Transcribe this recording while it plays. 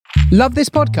Love this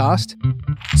podcast?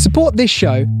 Support this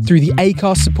show through the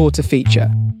Acast supporter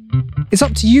feature. It's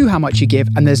up to you how much you give,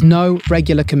 and there's no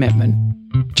regular commitment.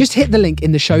 Just hit the link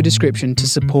in the show description to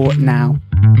support now.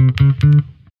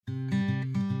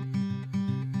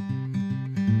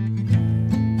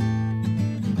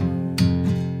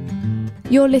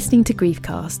 You're listening to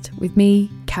Griefcast with me,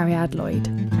 Cariad Lloyd.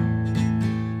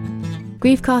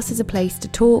 Griefcast is a place to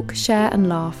talk, share and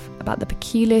laugh about the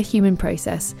peculiar human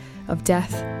process of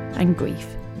death and grief.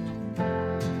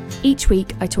 Each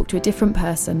week I talk to a different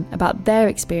person about their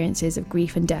experiences of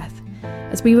grief and death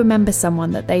as we remember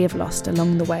someone that they have lost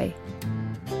along the way,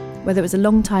 whether it was a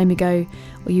long time ago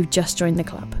or you've just joined the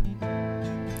club.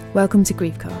 Welcome to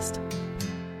Griefcast.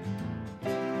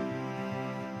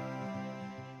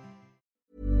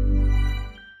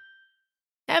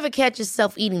 Ever catch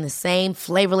yourself eating the same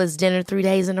flavorless dinner 3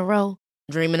 days in a row?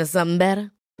 Dreaming of something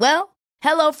better? Well,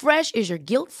 HelloFresh is your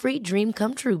guilt-free dream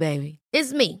come true, baby.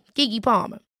 It's me, Keke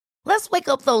Palmer. Let's wake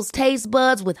up those taste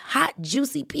buds with hot,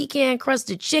 juicy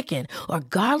pecan-crusted chicken or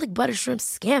garlic butter shrimp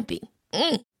scampi.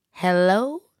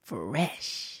 Hello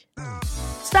Fresh.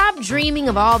 Stop dreaming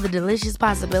of all the delicious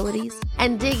possibilities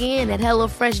and dig in at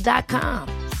HelloFresh.com.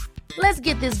 Let's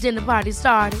get this dinner party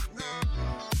started.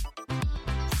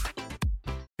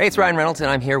 Hey, it's Ryan Reynolds,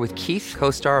 and I'm here with Keith,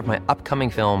 co-star of my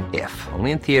upcoming film, If, only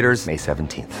in theaters May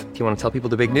 17th. Do you want to tell people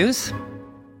the big news?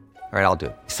 All right, I'll do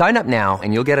it. Sign up now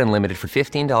and you'll get unlimited for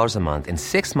 $15 a month and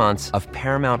 6 months of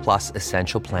Paramount Plus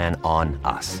Essential Plan on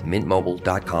us.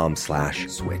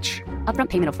 MintMobile.com/switch. Upfront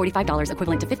payment of $45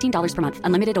 equivalent to $15 per month.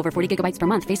 Unlimited over 40 gigabytes per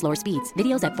month. Face lower speeds.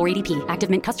 Videos at 480p. Active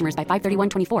Mint customers by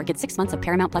 531.24 get 6 months of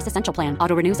Paramount Plus Essential Plan.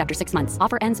 Auto renews after 6 months.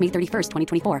 Offer ends May 31st,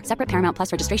 2024. Separate Paramount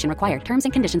Plus registration required. Terms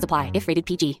and conditions apply if rated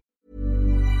PG.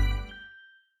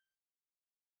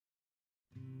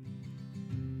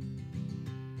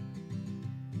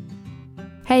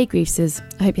 Hey Griefsters,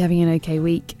 I hope you're having an okay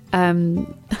week. It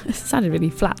sounded really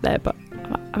flat there, but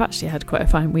I've actually had quite a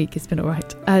fine week. It's been all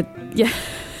right. Yeah.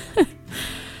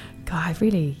 God,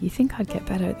 you think I'd get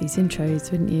better at these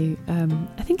intros, wouldn't you? I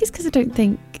think it's because I don't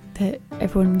think that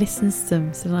everyone listens to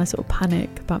them, so then I sort of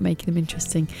panic about making them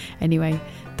interesting. Anyway,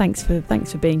 thanks for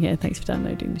being here. Thanks for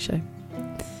downloading the show.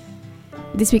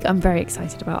 This week I'm very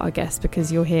excited about our guest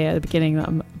because you'll hear at the beginning that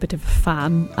I'm a bit of a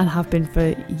fan and have been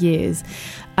for years.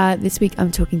 This week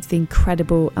I'm talking to the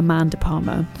incredible Amanda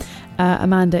Palmer.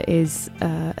 Amanda is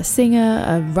a singer,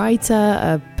 a writer,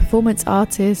 a performance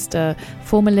artist, a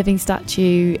former living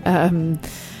statue,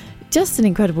 just an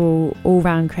incredible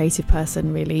all-round creative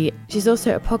person, really. She's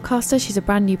also a podcaster. She's a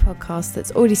brand new podcast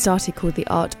that's already started called The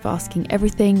Art of Asking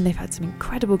Everything. They've had some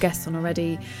incredible guests on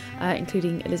already,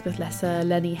 including Elizabeth Lesser,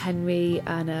 Lenny Henry,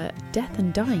 and a death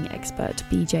and dying expert,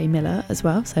 BJ Miller, as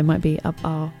well. So it might be up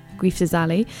our Griefsters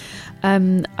alley.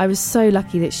 I was so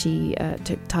lucky that she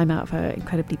took time out of her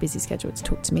incredibly busy schedule to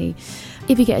talk to me.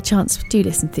 If you get a chance, do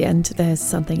listen to the end. There's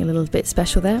something a little bit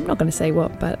special there. I'm not going to say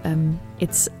what, but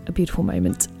it's a beautiful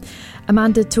moment.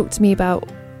 Amanda talked to me about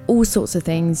all sorts of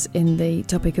things in the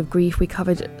topic of grief. We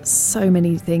covered so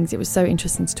many things. It was so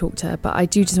interesting to talk to her, but I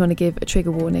do just want to give a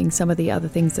trigger warning. Some of the other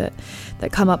things that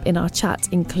come up in our chat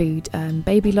include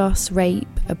baby loss, rape,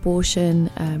 abortion,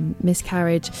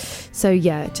 miscarriage. So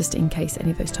yeah, just in case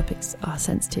any of those topics are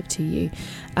sensitive to you.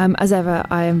 As ever,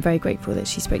 I am very grateful that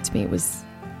she spoke to me. It was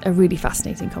a really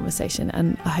fascinating conversation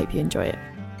and I hope you enjoy it.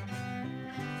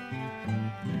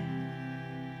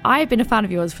 I've been a fan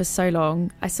of yours for so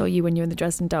long. I saw you when you were in the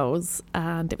Dresden Dolls,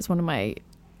 and it was some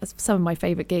of my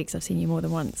favourite gigs. I've seen you more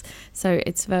than once. So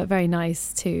it's very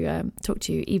nice to talk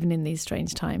to you, even in these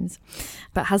strange times.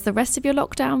 But has the rest of your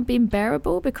lockdown been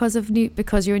bearable because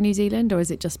you're in New Zealand, or has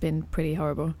it just been pretty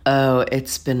horrible? Oh,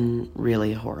 it's been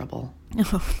really horrible.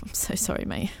 Oh, I'm so sorry,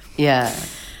 mate. Yeah.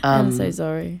 I'm so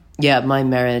sorry. Yeah, my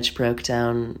marriage broke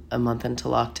down a month into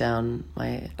lockdown.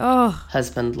 My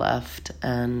husband left,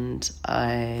 and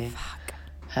I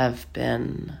have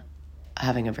been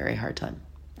having a very hard time.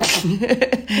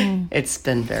 It's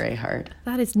been very hard.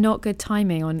 That is not good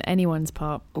timing on anyone's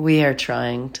part. We are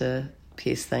trying to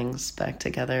piece things back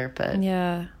together, but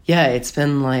yeah, it's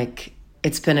been a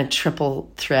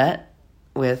triple threat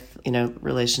with,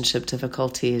 relationship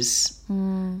difficulties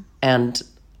and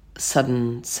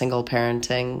sudden single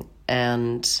parenting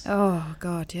and oh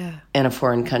god, yeah, in a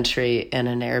foreign country in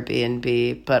an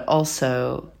Airbnb, but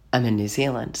also I'm in New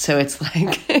Zealand, so it's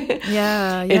like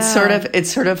yeah. It's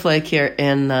sort of like you're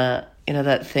in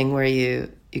that thing where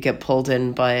you get pulled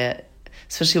in by it,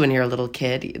 especially when you're a little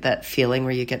kid, that feeling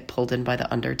where you get pulled in by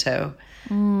the undertow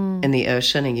in the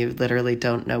ocean and you literally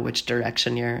don't know which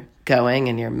direction you're going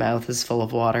and your mouth is full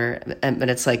of water, but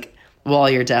it's like while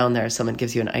you're down there, someone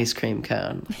gives you an ice cream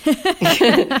cone.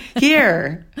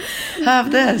 Here,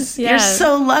 have this. Yeah. You're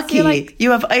so lucky. So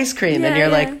you have ice cream, and you're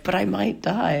like, but I might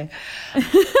die.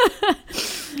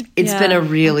 It's been a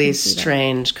really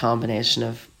strange combination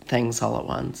of things all at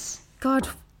once. God,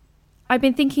 I've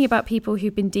been thinking about people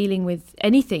who've been dealing with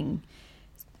anything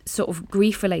sort of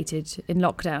grief related in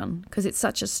lockdown, because it's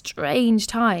such a strange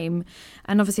time.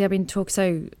 And obviously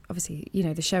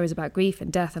the show is about grief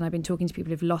and death, and I've been talking to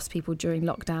people who've lost people during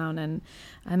lockdown, and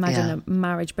I imagine a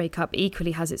marriage breakup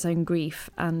equally has its own grief,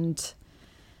 and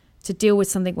to deal with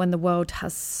something when the world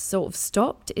has sort of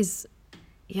stopped is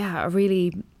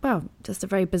just a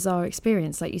very bizarre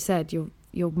experience. Like you said,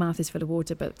 your mouth is full of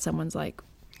water, but someone's like,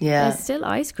 there's still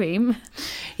ice cream.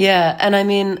 Yeah, and I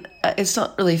mean, it's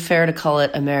not really fair to call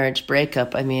it a marriage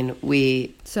breakup. I mean,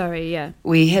 we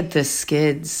hit the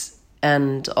skids,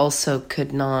 and also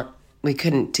we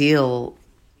couldn't deal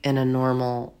in a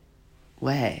normal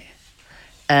way.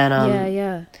 And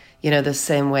the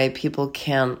same way people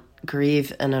can't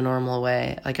grieve in a normal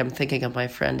way. Like, I'm thinking of my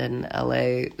friend in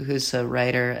LA who's a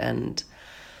writer, and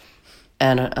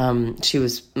she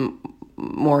was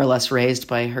more or less raised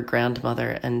by her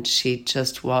grandmother, and she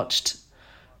just watched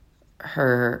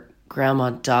her grandma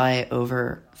die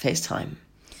over FaceTime.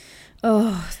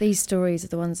 Oh, these stories are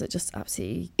the ones that just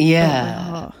absolutely break my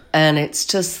heart. And it's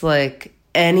just like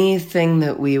anything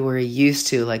that we were used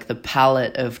to, like the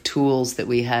palette of tools that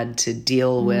we had to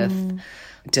deal with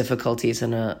difficulties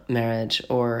in a marriage,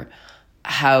 or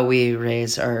how we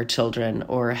raise our children,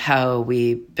 or how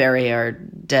we bury our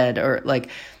dead, or like,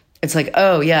 it's like,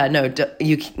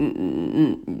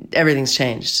 everything's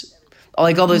changed.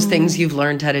 Like all those things you've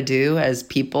learned how to do as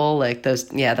people, like those,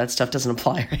 that stuff doesn't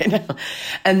apply right now.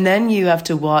 And then you have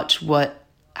to watch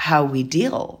how we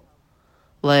deal.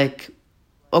 Like,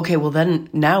 okay, well then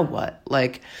now what?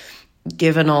 Like,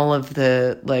 given all of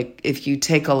the, like, if you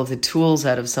take all of the tools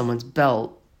out of someone's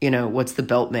belt, what's the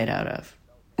belt made out of?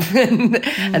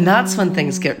 And that's when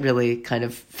things get really kind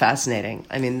of fascinating.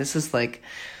 I mean, this is like,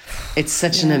 it's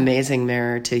such an amazing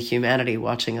mirror to humanity,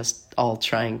 watching us all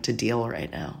trying to deal right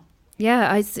now.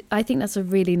 Yeah, I think that's a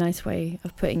really nice way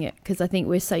of putting it, because I think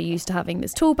we're so used to having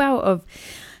this tool belt of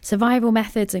survival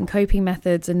methods and coping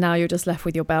methods, and now you're just left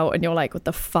with your belt and you're like, what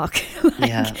the fuck?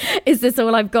 Is this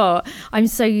all I've got? I'm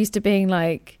so used to being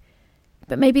like,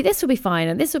 but maybe this will be fine,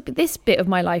 and this bit of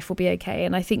my life will be okay.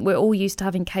 And I think we're all used to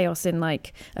having chaos in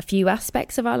like a few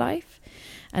aspects of our life,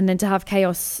 and then to have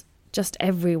chaos just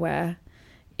everywhere,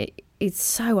 it's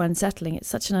so unsettling. It's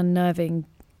such an unnerving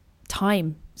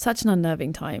time.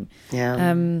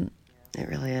 Yeah, it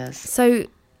really is. So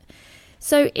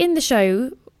in the show,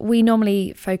 we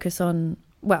normally focus on,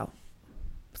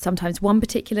 sometimes one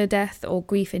particular death or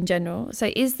grief in general.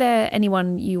 So is there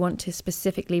anyone you want to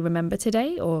specifically remember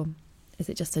today, or is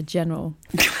it just a general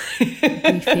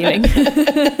grief feeling?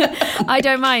 I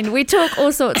don't mind. We talk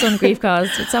all sorts on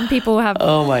Griefcast. Some people have...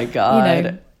 Oh my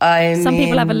God. Some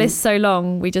people have a list so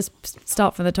long, we just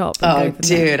start from the top. And go from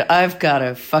there. I've got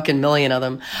a fucking million of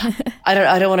them. I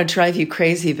don't want to drive you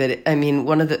crazy, but I mean,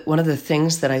 one of the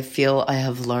things that I feel I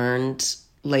have learned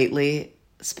lately,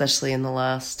 especially in the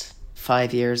last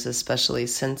 5 years, especially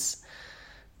since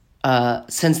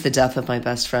the death of my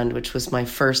best friend, which was my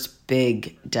first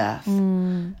big death.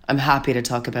 I'm happy to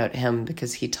talk about him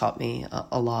because he taught me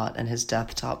a lot, and his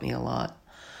death taught me a lot.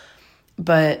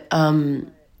 But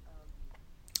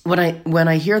when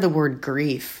I hear the word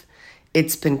grief,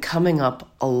 it's been coming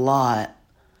up a lot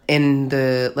in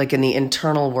the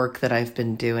internal work that I've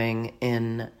been doing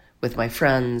with my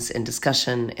friends, in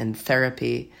discussion, in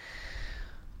therapy.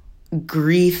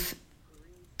 Grief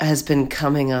has been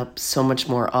coming up so much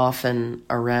more often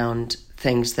around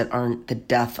things that aren't the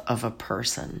death of a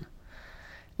person.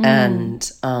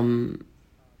 And I'm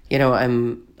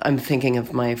thinking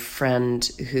of my friend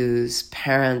whose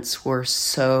parents were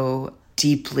so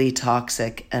deeply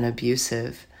toxic and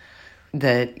abusive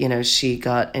that, she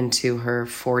got into her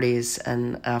 40s,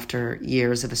 and after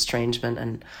years of estrangement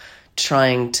and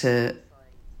trying to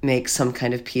make some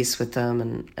kind of peace with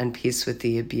them and peace with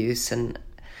the abuse, and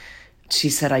she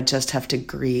said, I just have to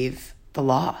grieve the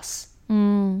loss.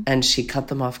 And she cut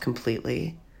them off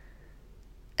completely.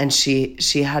 And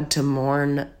she had to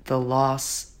mourn the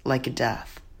loss like a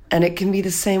death. And it can be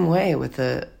the same way with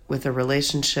a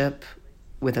relationship,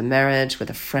 with a marriage, with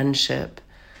a friendship,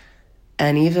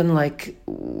 and even like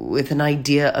with an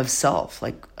idea of self,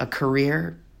 like a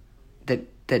career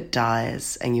that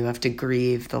dies, and you have to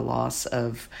grieve the loss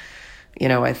of,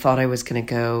 I thought I was going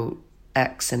to go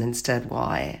X and instead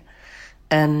Y.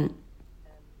 And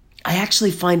I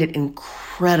actually find it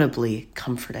incredibly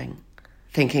comforting.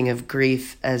 thinking of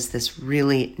grief as this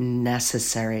really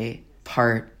necessary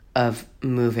part of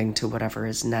moving to whatever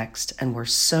is next. And we're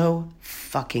so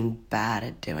fucking bad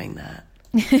at doing that.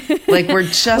 Like, we're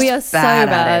just we are bad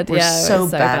so at it. We're yeah, so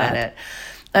bad at it.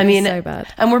 I mean, so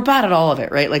bad. And we're bad at all of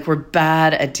it, right? Like, we're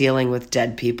bad at dealing with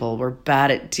dead people. We're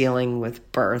bad at dealing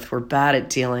with birth. We're bad at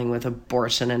dealing with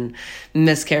abortion and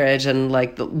miscarriage and,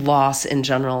 like, the loss in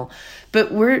general.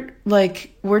 But we're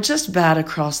just bad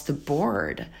across the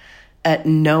board at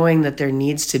knowing that there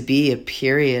needs to be a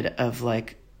period of,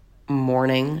 like,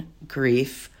 mourning,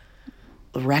 grief,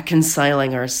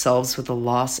 reconciling ourselves with the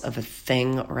loss of a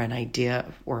thing or an idea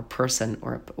or a person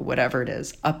or whatever it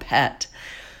is, a pet.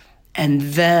 And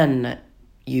then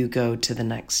you go to the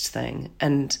next thing.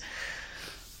 And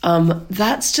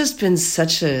that's just been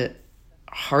such a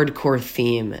hardcore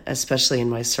theme, especially in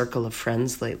my circle of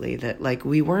friends lately, that, like,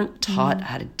 we weren't taught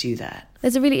how to do that.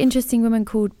 There's a really interesting woman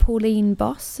called Pauline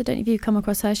Boss. I don't know if you've come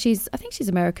across her. I think she's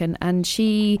American, and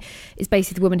she is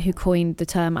basically the woman who coined the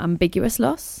term ambiguous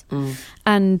loss.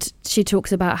 And she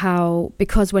talks about how,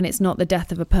 because when it's not the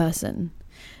death of a person,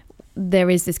 there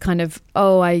is this kind of,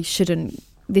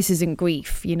 this isn't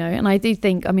grief, you know? And I do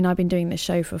think, I mean, I've been doing this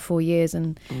show for 4 years,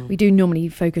 and we do normally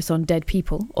focus on dead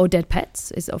people, or dead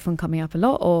pets is often coming up a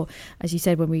lot, or, as you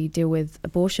said, when we deal with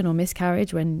abortion or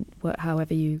miscarriage,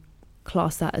 however you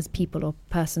class that as people or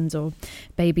persons or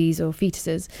babies or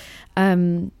fetuses.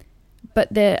 But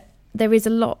there is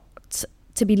a lot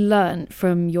to be learned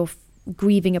from your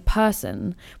grieving a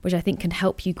person, which I think can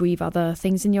help you grieve other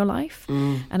things in your life.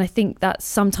 And I think that's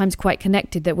sometimes quite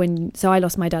connected, that so I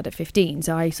lost my dad at 15,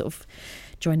 so I sort of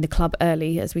joined the club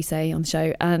early, as we say on the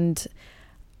show. And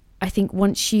I think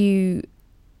once you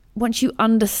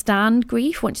understand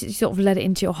grief, once you sort of let it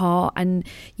into your heart, and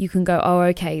you can go, oh,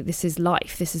 okay, this is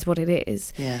life, this is what it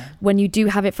is. Yeah. When you do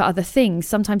have it for other things,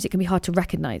 sometimes it can be hard to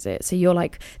recognize it. So you're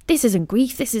like, this isn't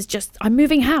grief, this is just, I'm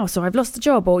moving house, or I've lost a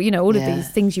job, or, you know, all of these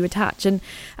things you attach. And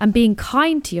being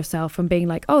kind to yourself and being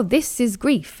like, oh, this is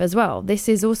grief as well. This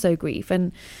is also grief.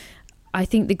 And I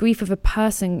think the grief of a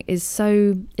person is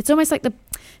it's almost like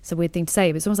it's a weird thing to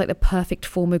say, but it's almost like the perfect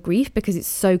form of grief, because it's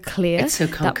so clear. It's so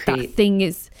concrete. That thing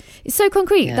it's so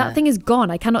concrete. Yeah. That thing is gone.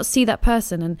 I cannot see that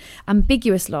person. And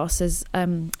ambiguous loss, as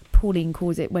Pauline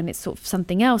calls it, when it's sort of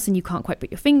something else and you can't quite put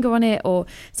your finger on it, or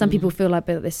some people feel like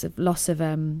this loss of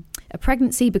a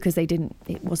pregnancy because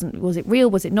was it real?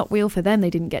 Was it not real for them? They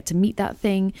didn't get to meet that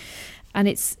thing. And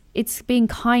it's being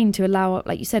kind to allow,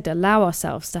 like you said, to allow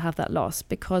ourselves to have that loss,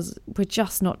 because we're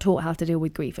just not taught how to deal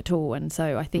with grief at all. And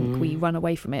so I think we run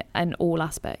away from it in all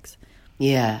aspects.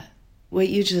 Yeah. What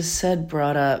you just said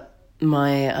brought up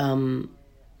my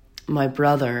my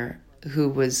brother, who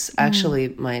was actually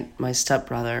my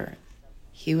stepbrother.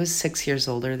 He was 6 years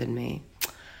older than me,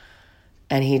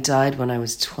 and he died when I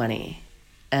was 20.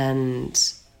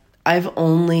 And I've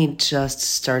only just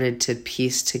started to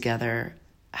piece together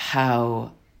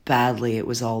how badly it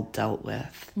was all dealt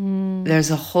with.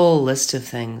 There's a whole list of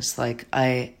things. Like,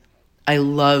 I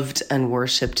loved and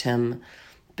worshipped him,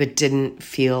 but didn't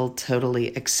feel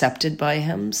totally accepted by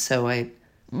him. So I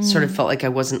sort of felt like I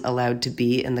wasn't allowed to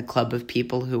be in the club of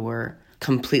people who were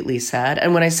completely sad.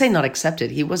 And when I say not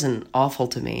accepted, he wasn't awful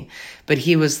to me, but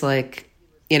he was like,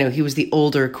 you know, he was the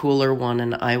older, cooler one,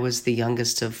 and I was the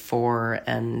youngest of four.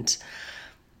 And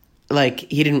like,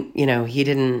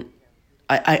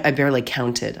 I barely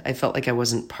counted. I felt like I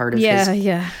wasn't part of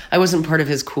I wasn't part of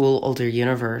his cool older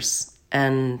universe.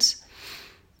 And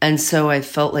so I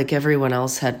felt like everyone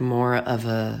else had more of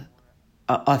a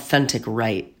authentic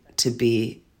right to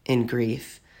be in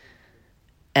grief.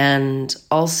 And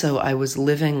also, I was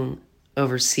living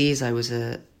overseas. I was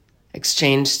a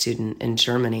exchange student in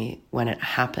Germany when it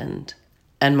happened.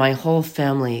 And my whole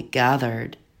family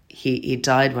gathered. He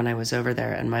died when I was over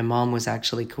there, and my mom was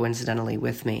actually coincidentally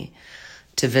with me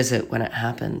to visit when it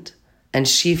happened. And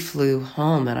she flew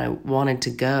home, and I wanted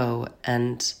to go,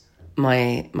 and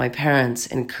my parents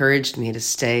encouraged me to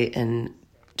stay in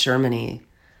Germany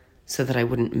so that I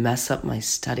wouldn't mess up my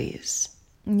studies.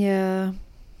 Yeah.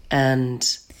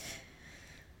 And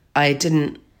I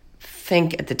didn't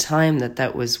think at the time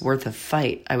that was worth a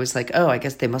fight. I was like, oh, I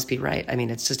guess they must be right. I mean,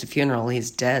 it's just a funeral.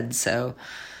 He's dead, so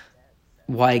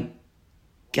why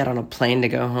get on a plane to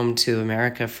go home to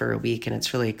America for a week, and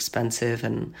it's really expensive,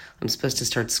 and I'm supposed to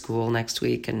start school next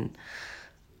week, and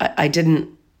I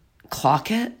didn't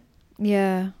clock it.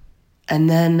 Yeah. And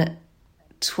then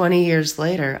 20 years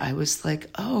later, I was like,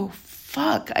 oh,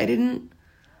 fuck, I didn't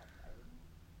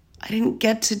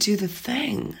get to do the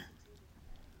thing.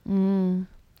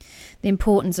 the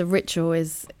importance of ritual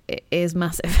is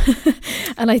massive.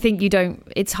 And I think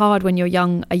it's hard when you're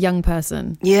a young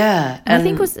person. Yeah. And I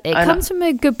think it comes from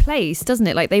a good place, doesn't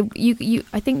it? Like I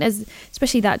think there's,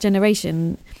 especially that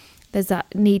generation, there's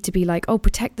that need to be like, oh,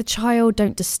 protect the child,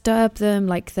 don't disturb them.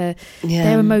 Like their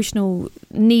emotional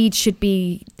needs should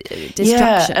be distraction.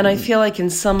 Yeah, and I feel like in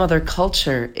some other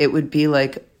culture, it would be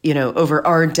like, you know, over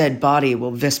our dead body, will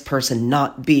this person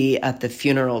not be at the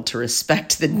funeral to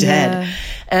respect the dead? Yeah.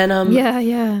 And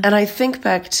And I think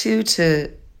back too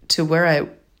to where I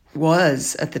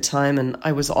was at the time, and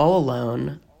I was all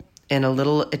alone in a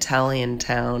little Italian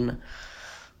town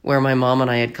where my mom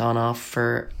and I had gone off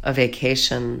for a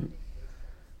vacation,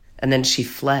 and then she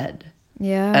fled.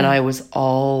 Yeah. And I was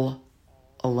all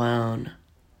alone,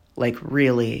 like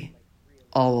really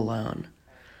all alone.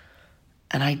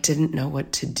 And I didn't know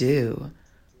what to do.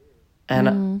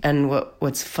 And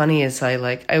what's funny is I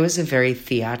was a very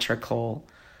theatrical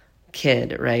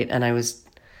kid, right? And I was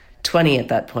 20 at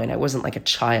that point. I wasn't like a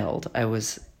child. I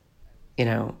was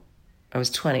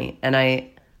 20. And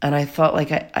I thought,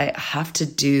 like, I have to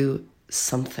do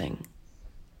something.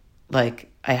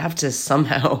 Like, I have to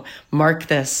somehow mark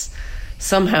this.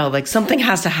 Somehow, like, something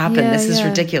has to happen. This is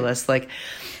ridiculous. Like,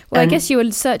 well, I guess you were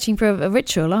searching for a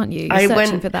ritual, aren't you? I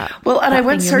went for that. Well, and I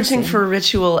went searching for a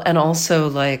ritual, and also,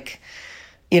 like,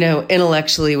 you know,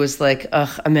 intellectually was like,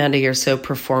 ugh, Amanda, you're so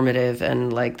performative,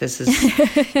 and like, this is,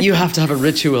 you have to have a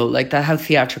ritual like that, how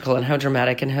theatrical and how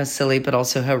dramatic and how silly, but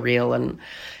also how real. And,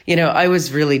 you know, I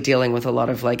was really dealing with a lot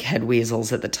of like head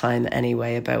weasels at the time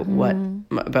anyway about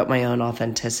about my own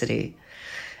authenticity.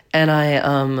 And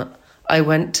I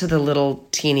went to the little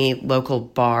teeny local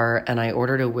bar, and I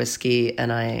ordered a whiskey,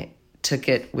 and I took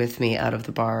it with me out of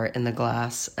the bar in the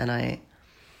glass, and it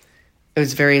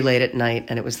was very late at night,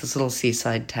 and it was this little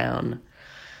seaside town.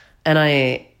 And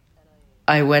I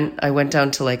went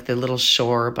down to like the little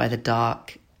shore by the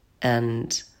dock,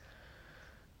 and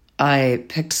I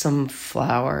picked some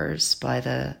flowers by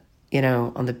the, you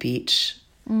know, on the beach.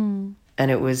 And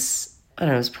it was, I don't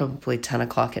know, it was probably 10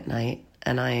 o'clock at night.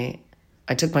 And I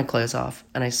took my clothes off,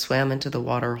 and I swam into the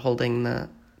water holding the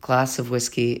glass of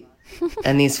whiskey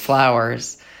and these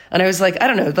flowers. And I was like, I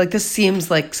don't know, like, this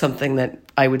seems like something that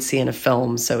I would see in a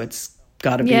film, so it's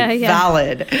got to be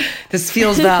valid. This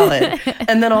feels valid.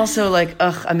 And then also like,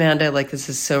 ugh, Amanda, like, this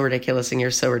is so ridiculous, and you're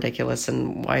so ridiculous,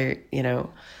 and why, you know.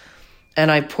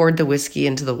 And I poured the whiskey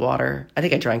into the water. I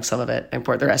think I drank some of it. I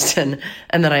poured the rest in,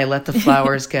 and then I let the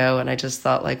flowers go. And I just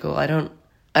thought, like, well, I don't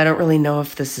really know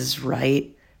if this is right.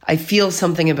 I feel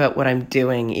something about what I'm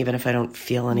doing, even if I don't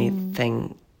feel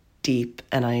anything deep.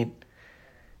 And I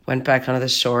went back onto the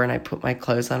shore, and I put my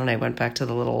clothes on, and I went back to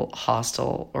the little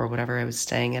hostel or whatever I was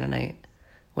staying in, and I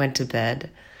went to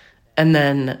bed. And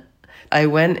then I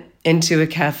went into a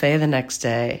cafe the next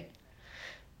day,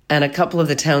 and a couple of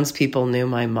the townspeople knew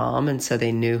my mom, and so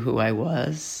they knew who I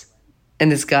was.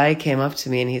 And this guy came up to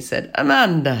me, and he said,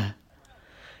 Amanda,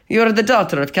 you're the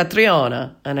daughter of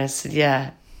Catriona. And I said,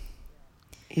 yeah.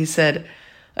 He said,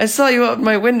 I saw you out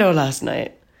my window last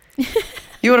night.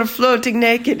 You were floating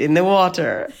naked in the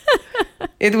water.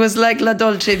 It was like La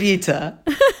Dolce Vita.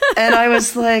 And I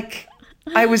was like,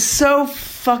 I was so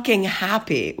fucking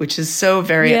happy, which is so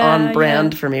very on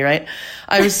brand for me, right?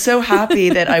 I was so happy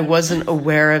that I wasn't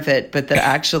aware of it, but that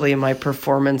actually my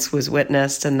performance was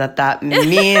witnessed, and that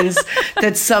means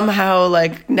that somehow,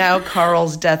 like, now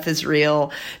Carl's death is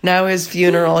real. Now his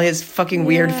funeral, his fucking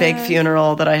weird fake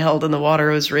funeral that I held in the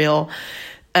water was real.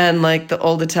 And like, the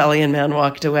old Italian man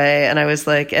walked away, and I was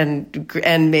like,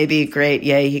 and maybe great,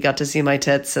 yay, he got to see my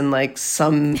tits, and like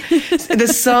some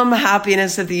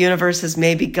happiness of the universe has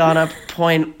maybe gone up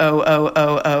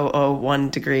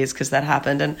 0.00001 degrees, because that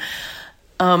happened. And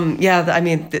I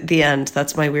mean, the end.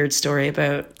 That's my weird story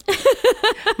about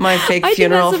my fake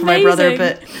funeral for my brother.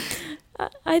 But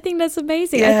I think that's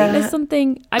amazing. Yeah. I think there's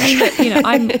something, I mean, you know,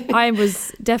 I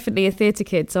was definitely a theatre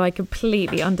kid, so I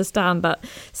completely understand that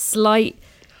slight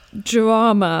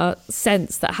drama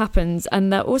sense that happens,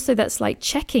 and that also that's like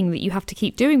checking that you have to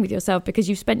keep doing with yourself, because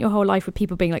you've spent your whole life with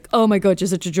people being like, oh my god, you're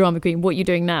such a drama queen, what are you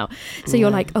doing now? So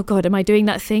you're like, oh god, am I doing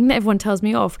that thing that everyone tells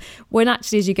me off? When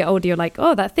actually, as you get older, you're like,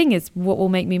 oh, that thing is what will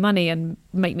make me money and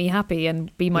make me happy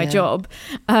and be my job.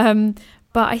 But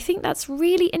I think that's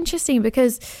really interesting,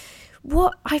 because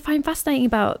what I find fascinating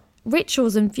about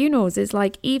rituals and funerals is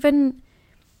like, even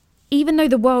though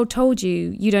the world told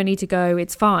you don't need to go,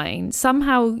 it's fine,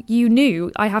 somehow you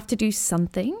knew, I have to do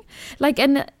something. Like,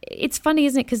 and it's funny,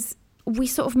 isn't it? Because we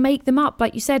sort of make them up,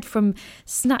 like you said, from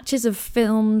snatches of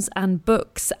films and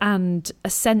books and a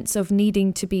sense of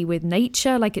needing to be with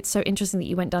nature. Like, it's so interesting that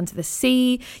you went down to the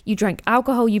sea, you drank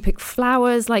alcohol, you picked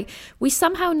flowers. Like, we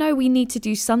somehow know we need to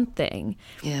do something.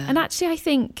 Yeah. And actually, I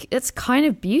think it's kind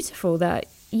of beautiful that,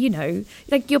 you know,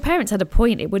 like your parents had a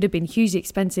point. It would have been hugely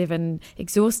expensive and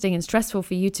exhausting and stressful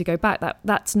for you to go back.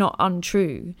 That's not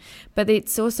untrue. But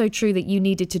it's also true that you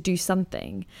needed to do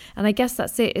something. And I guess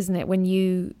that's it, isn't it? When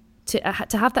you, to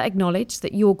have that acknowledged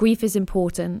that your grief is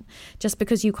important, just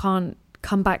because you can't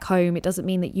come back home, it doesn't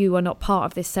mean that you are not part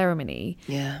of this ceremony.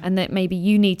 Yeah. And that maybe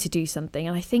you need to do something.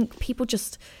 And I think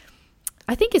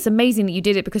I think it's amazing that you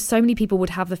did it, because so many people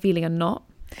would have the feeling and not.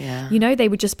 Yeah. You know, they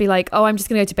would just be like, oh, I'm just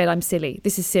going to go to bed. I'm silly.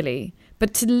 This is silly.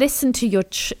 But to listen to your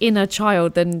inner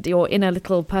child and your inner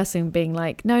little person being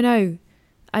like, no,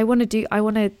 I want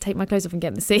to take my clothes off and get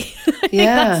in the sea.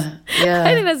 Yeah.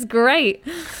 I think that's great.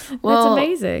 Well, that's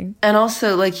amazing. And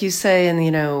also, like you say, and,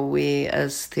 you know, we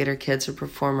as theater kids or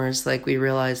performers, like, we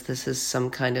realize this is some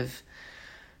kind of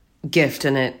gift,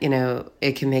 and it, you know,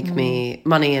 it can make me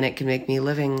money and it can make me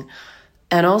living.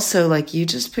 And also, like, you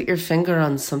just put your finger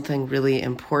on something really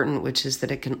important, which is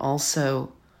that it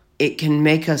can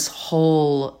make us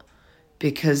whole,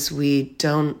 because we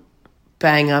don't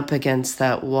bang up against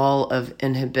that wall of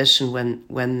inhibition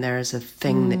when there's a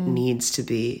thing that needs to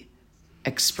be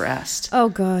expressed. Oh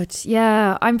God,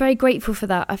 yeah. I'm very grateful for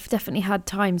that. I've definitely had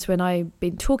times when I've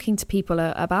been talking to people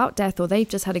about death, or they've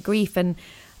just had a grief, and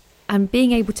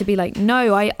being able to be like,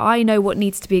 no, I know what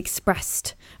needs to be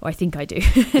expressed. Or I think I do.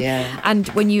 Yeah. And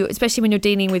especially when you're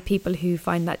dealing with people who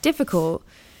find that difficult,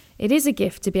 it is a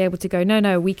gift to be able to go,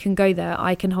 no, we can go there.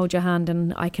 I can hold your hand,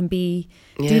 and I can do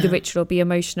the ritual, be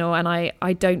emotional. And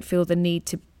I don't feel the need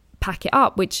to pack it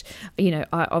up, which, you know,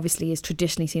 obviously is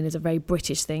traditionally seen as a very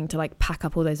British thing, to like pack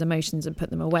up all those emotions and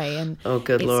put them away. And oh,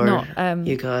 good Lord, not,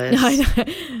 you guys.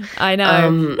 I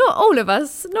know. Not all of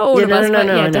us, but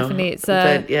definitely it's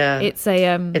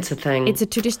a thing. It's a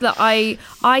tradition that I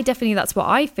definitely, that's what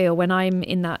I feel when I'm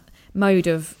in that mode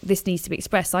of this needs to be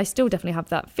expressed. I still definitely have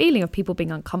that feeling of people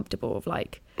being uncomfortable, of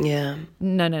like,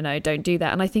 no, don't do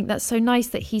that. And I think that's so nice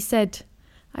that he said,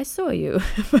 I saw you.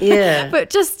 Yeah. But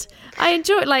just, I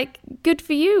enjoy it, like, good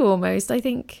for you almost. I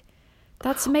think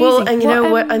that's amazing. Well, and you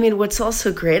know what? I mean, what's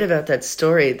also great about that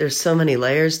story, there's so many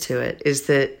layers to it, is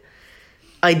that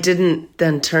I didn't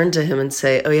then turn to him and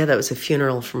say, oh yeah, that was a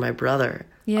funeral for my brother.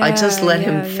 Yeah, I just let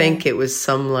him think it was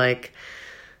some like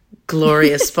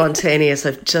glorious, spontaneous,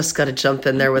 I've just got to jump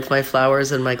in there with my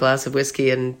flowers and my glass of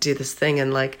whiskey and do this thing.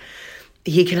 And like,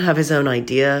 he can have his own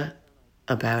idea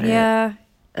about it. Yeah.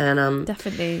 And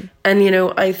definitely. And you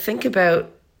know, I think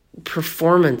about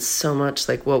performance so much,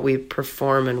 like what we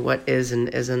perform and what is and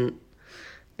isn't,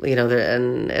 you know,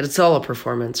 and it's all a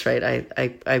performance, right?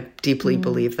 I deeply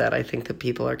believe that. I think that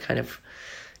people are kind of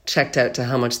checked out to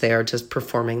how much they are just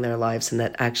performing their lives, and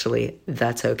that actually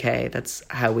that's okay. That's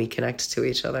how we connect to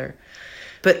each other.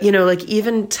 But, you know, like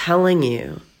even telling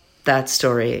you that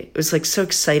story, it was like so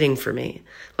exciting for me.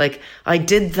 Like I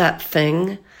did that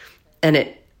thing and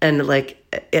it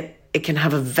can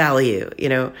have a value, you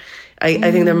know.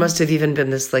 I think there must have even been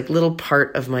this like little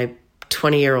part of my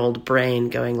 20-year-old brain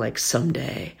going like,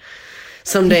 someday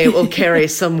it will carry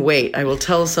some weight. I will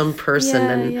tell some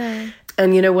person.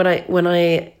 And you know, when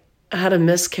I had a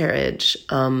miscarriage,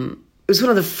 it was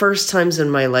one of the first times in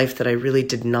my life that I really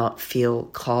did not feel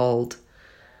called,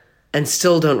 and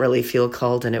still don't really feel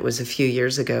called. And it was a few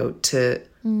years ago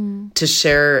to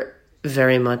share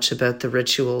very much about the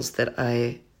rituals that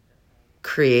I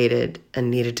created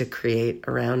and needed to create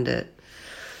around it.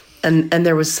 And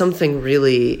there was something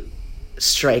really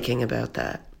striking about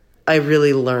that. I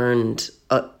really learned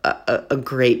a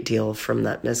great deal from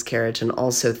that miscarriage, and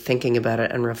also thinking about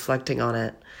it and reflecting on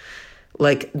it.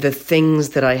 Like the things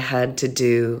that I had to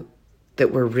do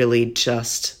that were really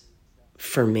just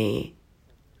for me,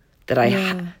 that I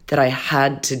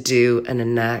had to do and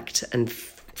enact and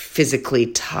physically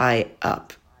tie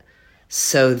up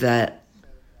so that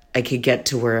I could get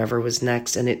to wherever was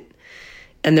next. And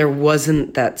there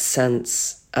wasn't that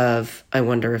sense of, I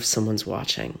wonder if someone's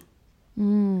watching.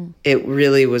 It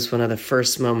really was one of the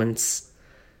first moments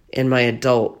in my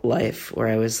adult life where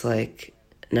I was like,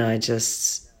 no, I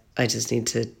just need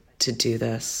to do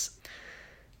this.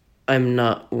 I'm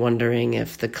not wondering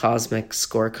if the cosmic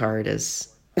scorecard is,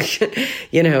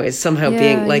 you know, is somehow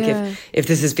being like, if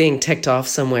this is being ticked off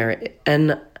somewhere.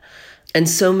 And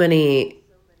so many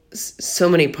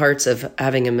parts of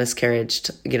having a miscarriage,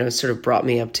 you know, sort of brought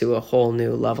me up to a whole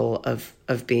new level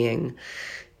of being,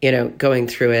 you know, going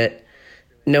through it,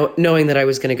 knowing that I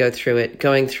was going to go through it,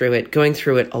 going through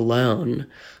it alone,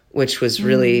 which was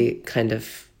really kind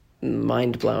of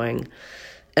mind-blowing.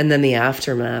 And then the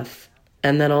aftermath.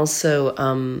 And then also,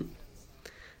 going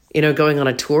on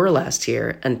a tour last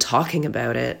year and talking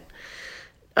about it.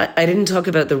 I didn't talk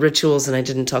about the rituals, and I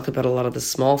didn't talk about a lot of the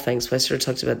small things, but I sort of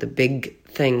talked about the big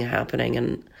thing happening,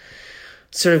 and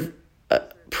sort of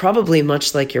probably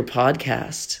much like your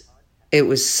podcast, it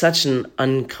was such an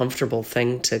uncomfortable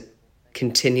thing to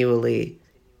continually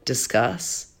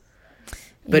discuss,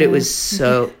 but it was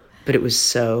so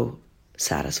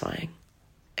satisfying.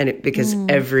 And because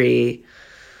every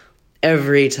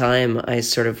time I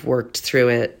sort of worked through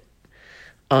it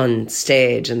on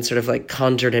stage and sort of like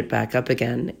conjured it back up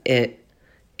again, it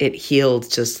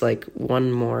healed just like one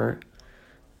more,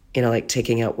 like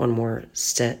taking out one more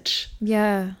stitch.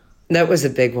 Yeah. That was a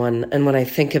big one. And when I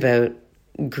think about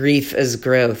grief as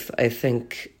growth, I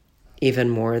think even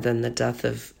more than the death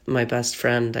of my best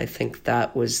friend, I think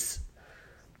that was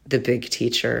the big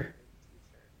teacher,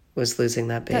 was losing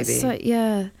that baby.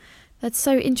 That's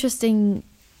so interesting.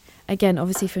 Again,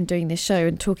 obviously from doing this show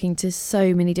and talking to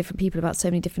so many different people about so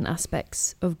many different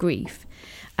aspects of grief,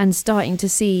 and starting to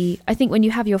see, I think when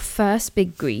you have your first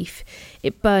big grief,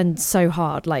 it burns so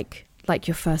hard, like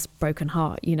your first broken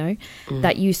heart,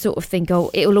 that you sort of think,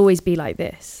 oh, it will always be like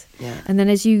this. Yeah. And then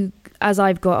as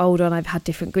I've got older and I've had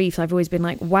different griefs, I've always been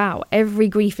like, wow, every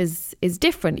grief is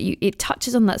different. It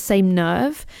touches on that same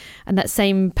nerve and that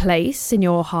same place in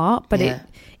your heart, but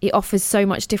it offers so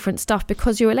much different stuff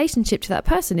because your relationship to that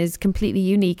person is completely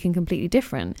unique and completely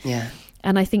different. Yeah.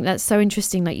 And I think that's so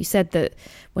interesting, like you said, that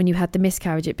when you had the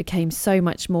miscarriage, it became so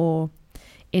much more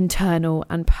internal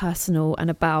and personal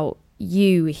and about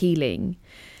you healing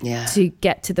to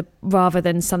get to rather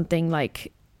than something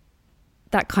like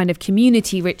that kind of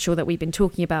community ritual that we've been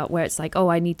talking about, where it's like, oh,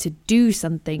 I need to do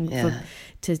something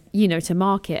to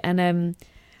mark it. And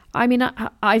I mean,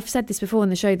 I've said this before in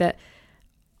the show that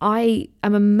I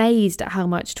am amazed at how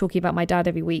much talking about my dad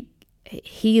every week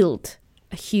healed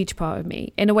a huge part of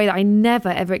me in a way that I never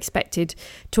ever expected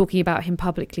talking about him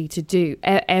publicly to do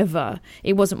ever.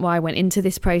 It wasn't why I went into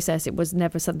this process. It was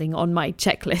never something on my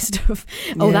checklist of,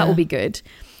 that will be good.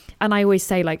 And I always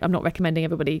say, like, I'm not recommending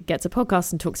everybody gets a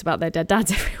podcast and talks about their dead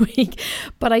dads every week,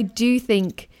 but I do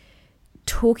think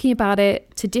talking about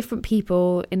it to different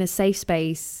people in a safe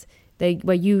space,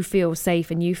 where you feel safe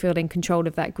and you feel in control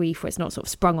of that grief, where it's not sort of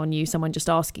sprung on you, someone just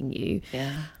asking you,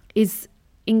 is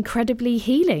incredibly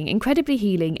healing.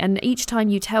 And each time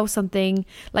you tell something,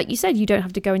 like you said, you don't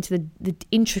have to go into the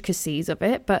intricacies of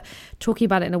it, but talking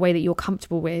about it in a way that you're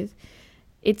comfortable with,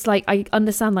 it's like, I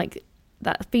understand like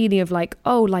that feeling of like,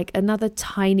 oh, like another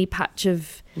tiny patch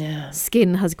of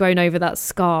skin has grown over that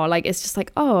scar. Like, it's just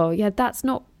like, oh yeah, that's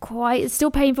not quite, it's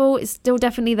still painful, it's still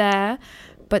definitely there,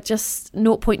 but just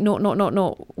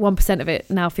 0.0001% of it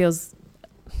now feels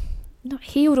not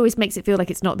healed. Always makes it feel like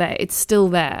it's not there. It's still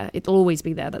there. It'll always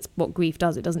be there. That's what grief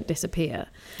does. It doesn't disappear.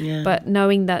 Yeah. But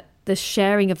knowing that the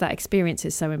sharing of that experience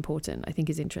is so important, I think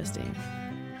is interesting.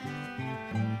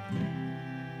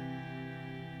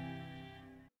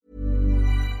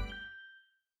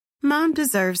 Mom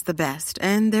deserves the best,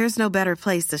 and there's no better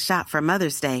place to shop for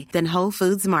Mother's Day than Whole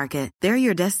Foods Market. They're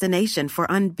your destination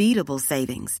for unbeatable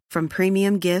savings, from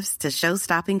premium gifts to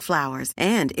show-stopping flowers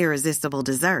and irresistible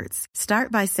desserts.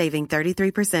 Start by saving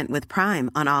 33% with Prime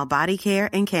on all body care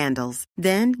and candles.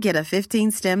 Then get a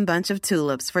 15-stem bunch of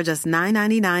tulips for just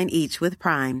 $9.99 each with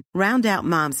Prime. Round out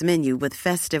Mom's menu with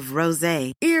festive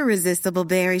rosé, irresistible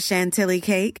berry chantilly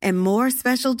cake, and more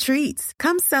special treats.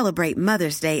 Come celebrate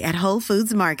Mother's Day at Whole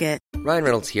Foods Market. Ryan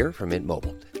Reynolds here from Mint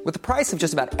Mobile. With the price of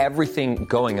just about everything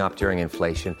going up during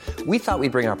inflation, we thought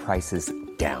we'd bring our prices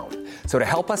down. So to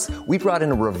help us, we brought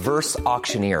in a reverse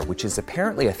auctioneer, which is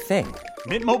apparently a thing.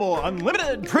 Mint Mobile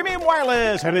Unlimited Premium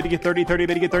Wireless. How to get 30, 30,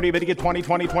 how to get 30, how to get 20,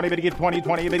 20, 20, how to get 20,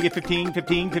 20, how to get 15,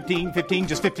 15, 15, 15,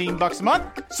 just $15 a month?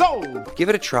 Sold! Give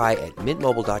it a try at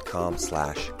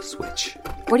mintmobile.com/switch.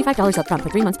 $45 up front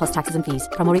for 3 months plus taxes and fees.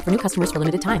 Promo rate for new customers for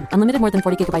limited time. Unlimited more than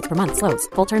 40 gigabytes per month. Slows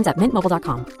full terms at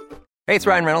mintmobile.com. Hey, it's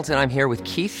Ryan Reynolds, and I'm here with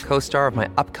Keith, co-star of my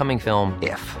upcoming film,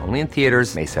 If, only in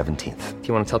theaters May 17th. Do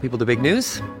you want to tell people the big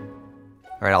news?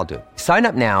 All right, I'll do it. Sign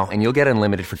up now and you'll get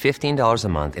unlimited for $15 a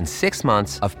month and 6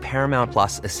 months of Paramount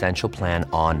Plus Essential Plan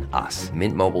on us.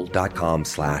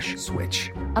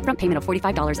 mintmobile.com/switch. Upfront payment of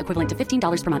 $45 equivalent to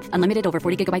 $15 per month. Unlimited over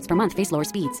 40 gigabytes per month. Face lower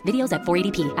speeds. Videos at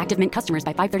 480p. Active Mint customers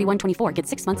by 531.24 get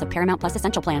 6 months of Paramount Plus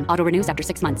Essential Plan. Auto renews after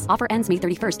 6 months. Offer ends May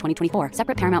 31st, 2024.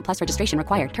 Separate Paramount Plus registration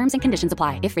required. Terms and conditions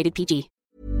apply if rated PG.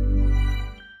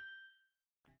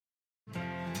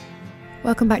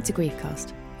 Welcome back to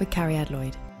Griefcast with Carrie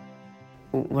Adloyd.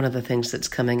 One of the things that's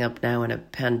coming up now in a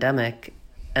pandemic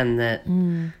and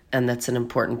that's an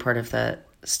important part of that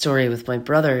story with my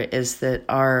brother, is that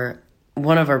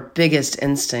one of our biggest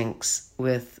instincts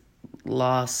with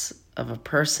loss of a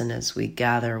person is we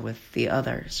gather with the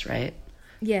others, right?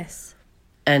 Yes.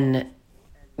 And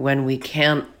when we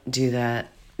can't do that,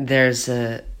 there's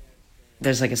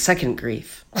like a second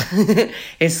grief.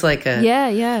 It's like a...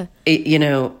 Yeah.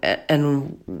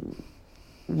 And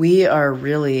we are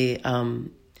really,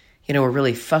 we're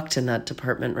really fucked in that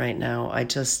department right now. I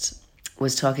just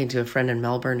was talking to a friend in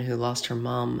Melbourne who lost her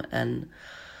mom, and,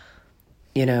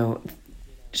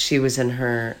 she was in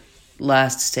her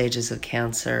last stages of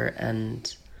cancer,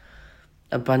 and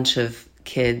a bunch of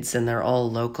kids, and they're all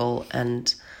local,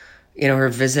 and, her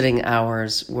visiting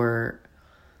hours were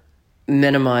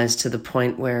minimized to the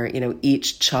point where,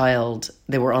 each child,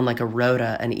 they were on like a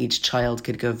rota, and each child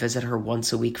could go visit her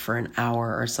once a week for an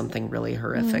hour or something really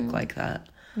horrific like that.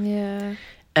 Yeah.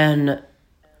 And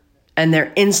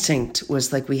their instinct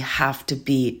was like, we have to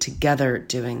be together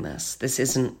doing this. This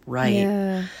isn't right.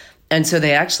 Yeah. And so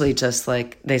they actually just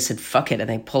they said, fuck it. And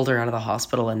they pulled her out of the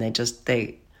hospital, and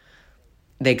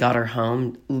they got her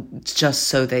home just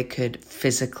so they could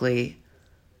physically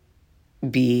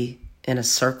be in a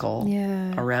circle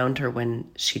around her when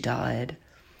she died.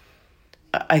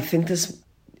 I think this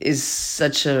is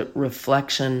such a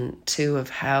reflection too of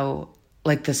how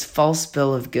this false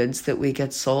bill of goods that we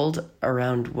get sold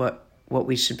around what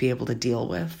we should be able to deal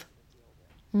with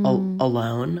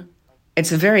alone.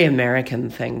 It's a very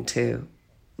American thing too.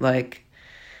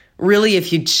 Really,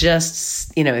 if you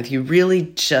just, if you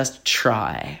really just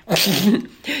try,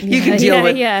 you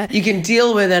can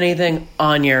deal with anything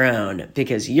on your own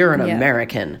because you're an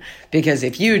American. Because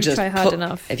if you just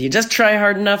if you just try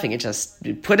hard enough and you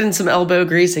just put in some elbow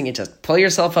grease and you just pull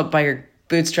yourself up by your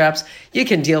bootstraps, you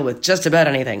can deal with just about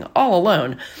anything all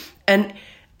alone. And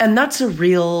that's a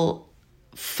real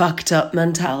fucked up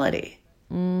mentality.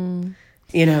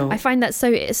 I find that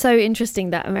so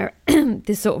interesting, that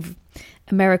this sort of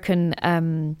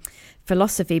American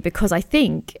philosophy, because I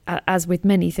think, as with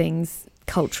many things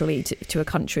culturally to a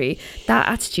country, that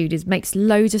attitude makes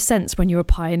loads of sense when you're a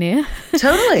pioneer.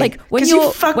 Totally. Because you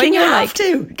have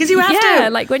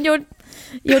to. When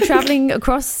you're traveling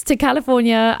across to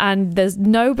California and there's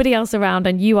nobody else around,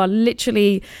 and you are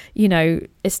literally,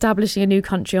 establishing a new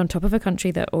country on top of a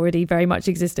country that already very much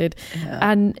existed. Yeah.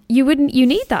 And you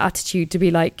need that attitude to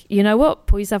be like, you know what,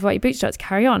 pull yourself out your bootstraps,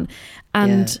 carry on.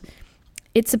 And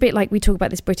it's a bit like we talk about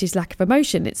this British lack of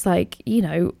emotion. It's like,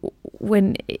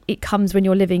 when it comes when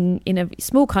you're living in a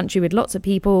small country with lots of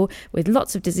people, with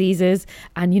lots of diseases,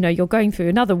 and, you're going through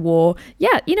another war.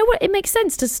 Yeah, you know what? It makes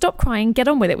sense to stop crying, get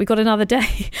on with it. We've got another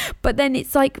day. But then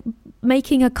it's like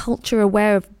making a culture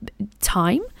aware of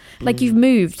time. Like you've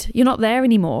moved, you're not there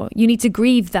anymore. You need to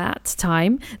grieve that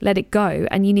time, let it go,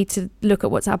 and you need to look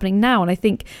at what's happening now. And I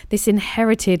think this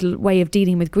inherited way of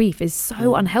dealing with grief is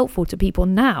so unhelpful to people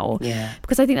now. Yeah.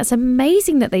 Because I think that's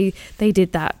amazing that they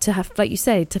did that, to have, like you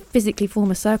say, to physically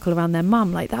form a circle around their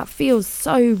mum. Like that feels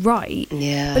so right.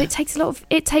 Yeah. But it takes a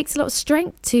lot of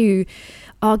strength to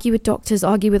argue with doctors,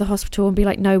 argue with the hospital, and be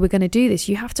like, no, we're going to do this.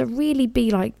 You have to really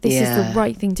be like, this is the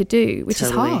right thing to do, which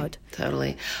is hard.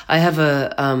 Totally. I have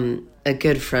a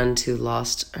good friend who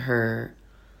lost her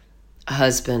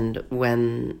husband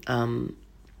when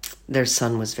their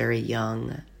son was very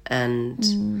young,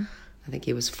 and I think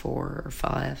he was 4 or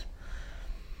 5.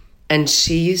 And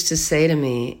she used to say to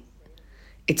me,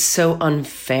 it's so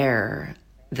unfair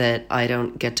that I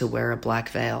don't get to wear a black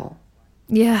veil.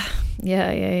 Yeah.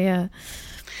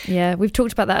 We've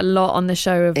talked about that a lot on the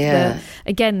show of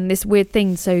again, this weird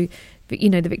thing. So,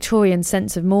 the Victorian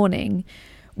sense of mourning,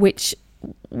 which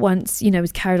once,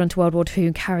 was carried on to World War II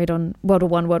and carried on World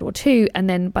War I, World War II. And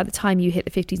then by the time you hit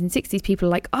the 50s and 60s, people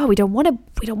are like, oh, we don't want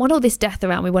all this death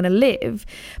around. We want to live.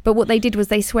 But what they did was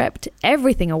they swept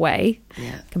everything away,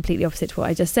 completely opposite to what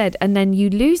I just said. And then you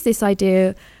lose this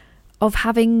idea of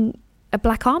having a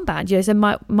black armband. So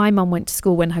my mum went to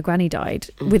school when her granny died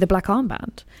with a black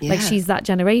armband. Like she's that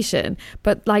generation.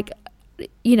 But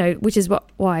which is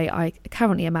why I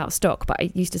currently am out of stock, but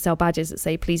I used to sell badges that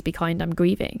say, please be kind, I'm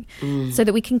grieving, so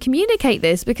that we can communicate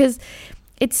this, because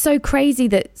it's so crazy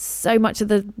that so much of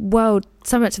the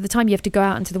time you have to go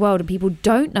out into the world and people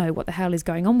don't know what the hell is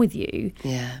going on with you.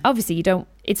 Yeah. Obviously you don't,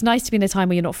 it's nice to be in a time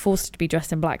where you're not forced to be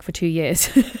dressed in black for 2 years.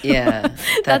 Yeah.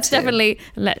 That's definitely,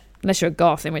 unless you're a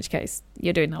goth, in which case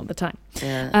you're doing that all the time.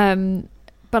 Yeah.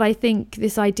 But I think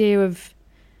this idea of,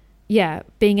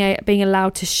 being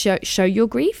allowed to show your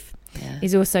grief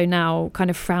is also now kind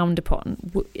of frowned upon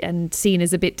and seen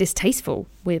as a bit distasteful,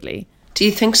 weirdly. Do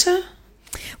you think so?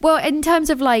 Well, in terms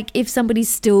of like, if somebody's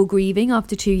still grieving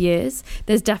after 2 years,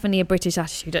 there's definitely a British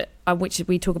attitude, which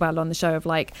we talk about on the show, of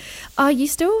like, are you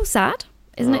still sad?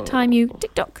 Isn't it time you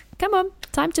TikTok? Come on,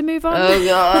 time to move on. Oh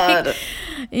God.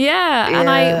 Like,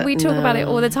 and we talk about it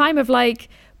all the time of like,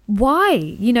 why?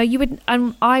 You know, you would,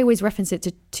 and I always reference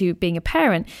it to being a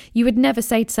parent. You would never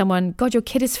say to someone, God, your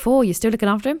kid is 4, you're still looking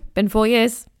after him? Been 4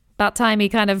 years. About time he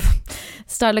kind of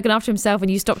started looking after himself and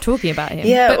you stopped talking about him.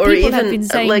 Yeah, but or people even have been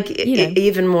saying, like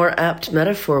even more apt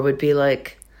metaphor would be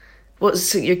like, well,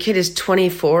 so your kid is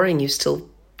 24 and you still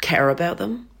care about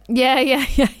them? Yeah.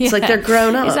 It's like they're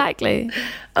grown up. Exactly.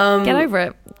 Get over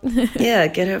it. Yeah,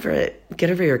 get over it.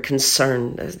 Get over your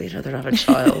concern. You know, they're not a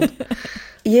child.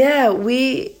 Yeah,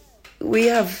 we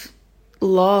have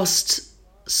lost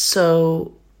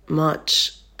so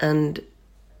much. And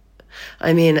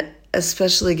I mean,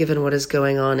 especially given what is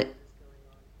going on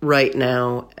right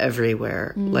now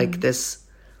everywhere, like this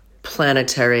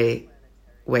planetary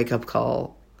wake-up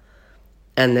call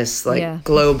and this like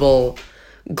global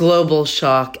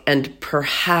shock and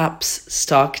perhaps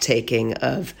stock taking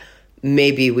of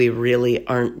maybe we really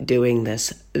aren't doing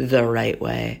this the right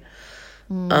way.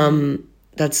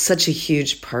 That's such a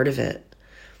huge part of it.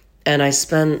 And I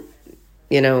spent,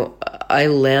 I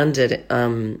landed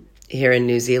here in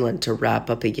New Zealand to wrap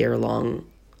up a year-long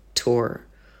tour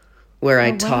where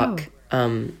I talk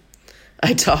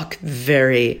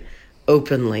very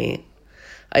openly.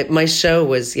 My show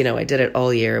was, I did it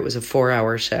all year. It was a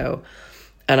 4-hour show.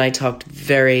 And I talked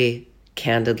very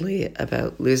candidly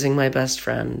about losing my best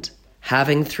friend,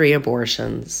 having 3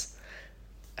 abortions,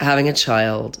 having a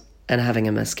child, and having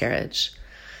a miscarriage.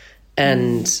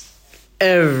 And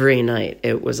every night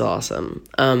it was awesome.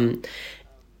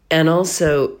 And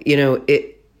also,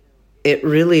 it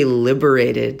really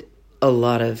liberated a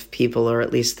lot of people, or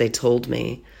at least they told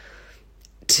me,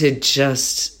 to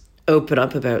just open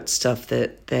up about stuff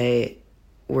that they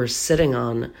were sitting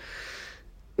on,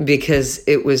 because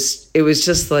it was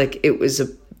just like, it was a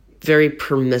very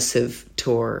permissive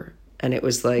tour. And it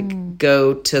was like,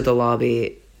 go to the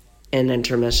lobby in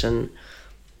intermission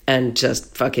and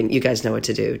just fucking, you guys know what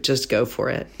to do. Just go for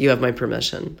it. You have my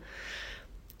permission.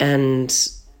 And,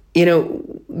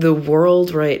 the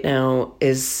world right now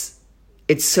it's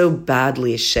so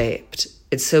badly shaped.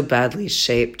 It's so badly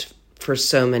shaped for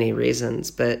so many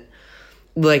reasons. But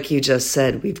like you just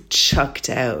said, we've chucked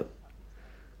out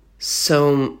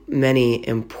so many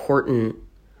important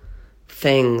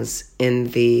things in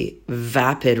the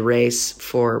vapid race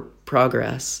for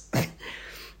progress.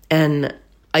 And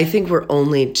I think we're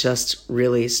only just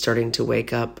really starting to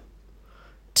wake up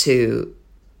to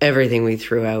everything we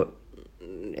threw out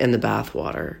in the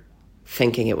bathwater,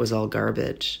 thinking it was all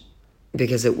garbage,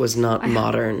 because it was not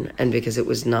modern, and because it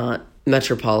was not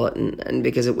metropolitan, and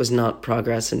because it was not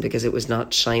progress, and because it was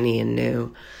not shiny and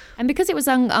new. And because it was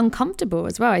uncomfortable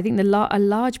as well. I think a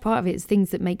large part of it is things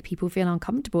that make people feel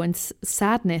uncomfortable, and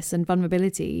sadness and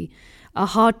vulnerability are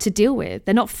hard to deal with.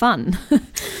 They're not fun. So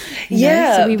we run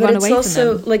away from them. But it's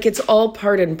also like, it's all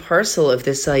part and parcel of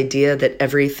this idea that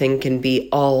everything can be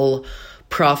all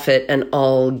profit and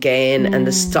all gain, and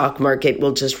the stock market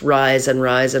will just rise and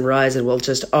rise and rise, and will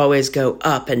just always go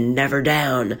up and never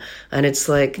down. And it's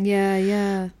like,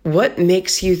 what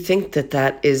makes you think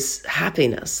that is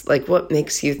happiness? Like, what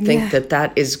makes you think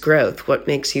that is growth? What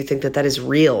makes you think that is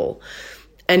real?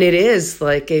 And it is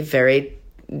like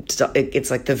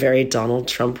it's like the very Donald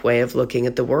Trump way of looking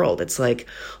at the world. It's like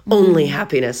only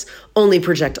happiness, only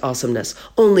project awesomeness,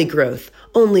 only growth,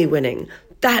 only winning.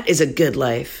 That is a good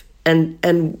life.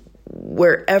 And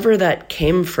wherever that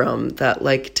came from, that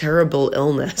like terrible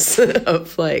illness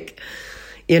of like,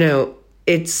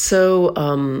 it's so,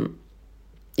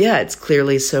 it's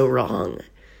clearly so wrong.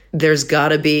 There's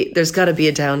gotta be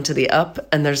a down to the up,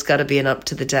 and there's gotta be an up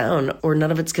to the down, or none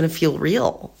of it's gonna feel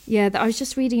real. Yeah, I was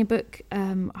just reading a book,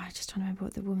 I'm just trying to remember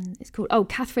what the woman is called. Oh,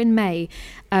 Catherine May,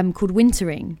 called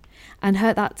Wintering. And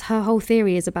her whole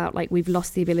theory is about like, we've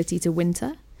lost the ability to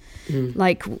winter.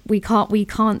 Like we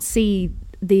can't see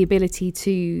the ability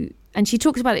to, and she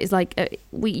talks about it as like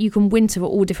you can winter at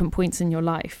all different points in your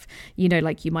life.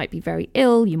 Like you might be very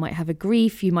ill, you might have a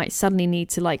grief, you might suddenly need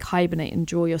to like hibernate and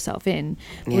draw yourself in.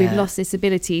 We've lost this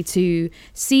ability to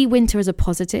see winter as a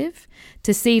positive,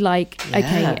 to see like,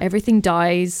 okay, everything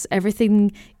dies,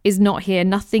 everything is not here,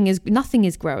 nothing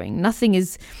is growing, nothing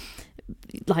is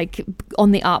like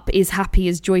on the up, is happy,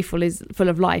 is joyful, is full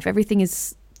of life. Everything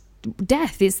is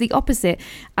death. It's the opposite.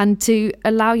 And to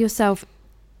allow yourself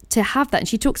to have that. And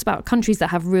she talks about countries that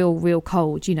have real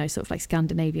cold, sort of like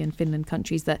Scandinavian, Finland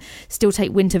countries that still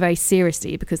take winter very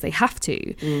seriously because they have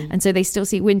to. And so they still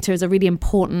see winter as a really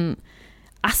important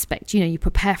aspect. You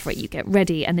prepare for it, you get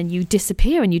ready, and then you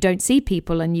disappear and you don't see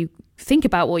people and you think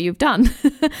about what you've done.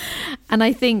 And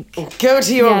I think... Go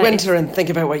to your winter and think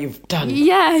about what you've done.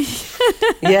 Yeah.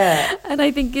 Yeah. And I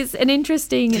think it's an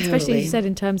interesting, especially as you said,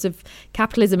 in terms of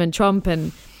capitalism and Trump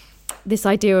and this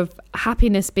idea of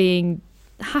happiness being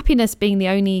the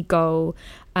only goal,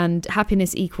 and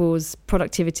happiness equals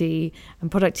productivity,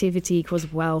 and productivity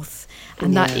equals wealth,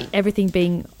 and that everything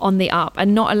being on the up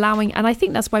and not allowing. And I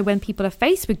think that's why when people are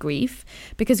faced with grief,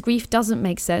 because grief doesn't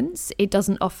make sense, it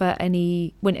doesn't offer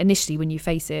any, when you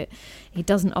face it, it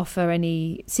doesn't offer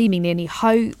seemingly any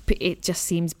hope. It just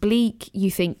seems bleak.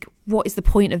 You think, what is the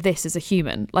point of this as a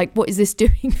human? Like, what is this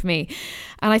doing for me?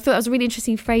 And I thought that was a really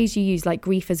interesting phrase you used, like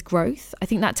grief as growth. I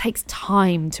think that takes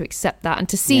time to accept that and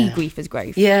to see grief as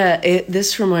growth. Yeah,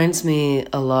 this reminds me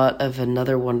a lot of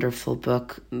another wonderful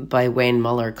book by Wayne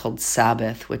Muller called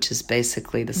Sabbath, which is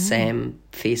basically the same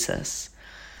thesis.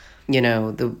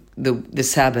 The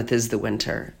Sabbath is the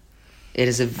winter. It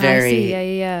is a very,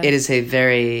 it is a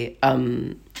very,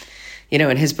 and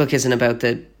his book isn't about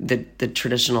the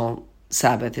traditional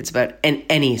Sabbath. It's about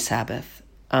any Sabbath.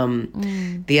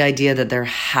 The idea that there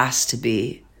has to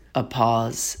be a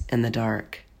pause in the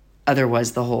dark.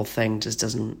 Otherwise, the whole thing just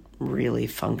doesn't really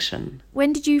function.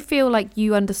 When did you feel like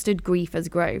you understood grief as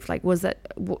growth? Like, was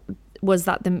that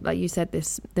like you said,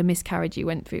 the miscarriage you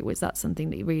went through? Was that something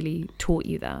that really taught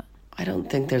you that? I don't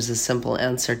think there's a simple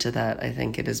answer to that. I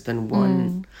think it has been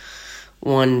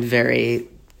one very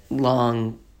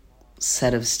long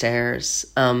set of stairs.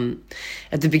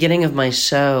 At the beginning of my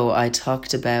show, I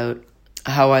talked about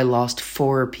how I lost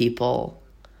 4 people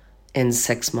in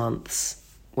 6 months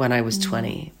when I was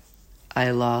 20.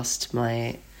 I lost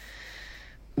my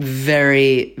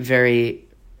very, very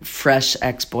fresh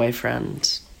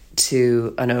ex-boyfriend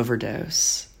to an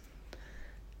overdose.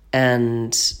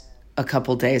 And a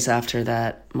couple days after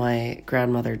that, my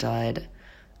grandmother died.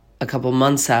 A couple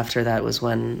months after that was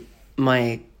when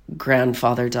my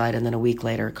grandfather died, and then a week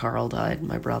later Carl died,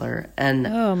 my brother. And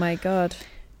oh my God.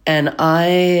 And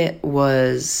I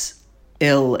was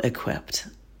ill-equipped,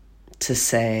 to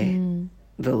say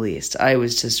the least. I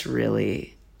was just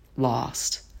really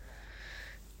lost.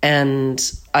 And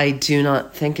I do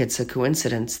not think it's a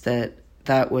coincidence that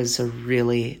was a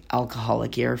really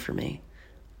alcoholic year for me.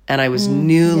 And I was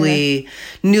newly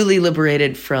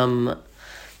liberated from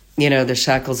the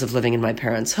shackles of living in my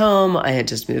parents' home. I had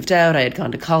just moved out. I had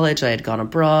gone to college. I had gone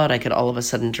abroad. I could all of a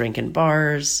sudden drink in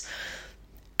bars.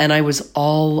 And I was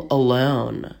all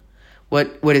alone.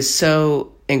 What is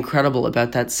so incredible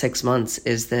about that 6 months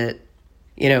is that,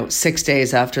 6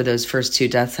 days after those first 2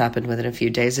 deaths happened, within a few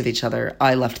days of each other,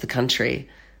 I left the country.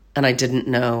 And I didn't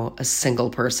know a single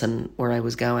person where I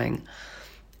was going.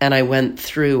 And I went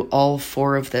through all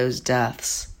 4 of those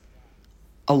deaths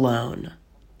alone.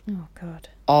 Oh, God.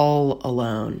 All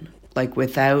alone, like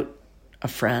without a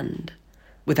friend,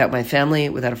 without my family,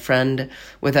 without a friend,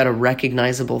 without a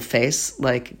recognizable face,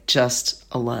 like just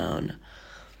alone.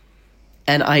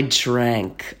 And I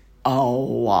drank a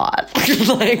lot.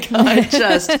 Like I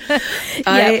just,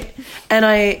 and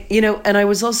I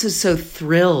was also so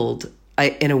thrilled,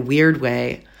 in a weird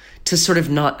way, to sort of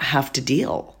not have to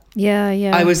deal. Yeah.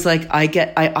 I was like, I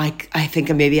think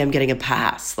maybe I'm getting a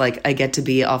pass. Like I get to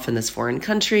be off in this foreign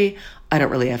country. I don't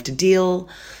really have to deal.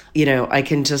 I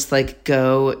can just like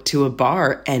go to a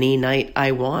bar any night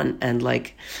I want and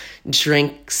like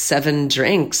drink 7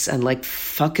 drinks and like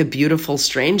fuck a beautiful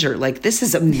stranger. Like this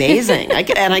is amazing. I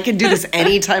can do this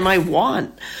anytime I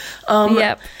want.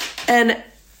 Yep. And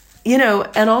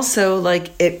and also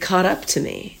like it caught up to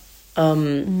me.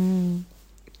 And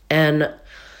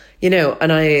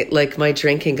and I like my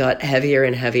drinking got heavier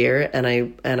and heavier, and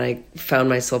I found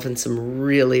myself in some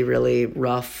really, really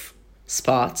rough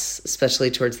spots,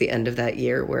 especially towards the end of that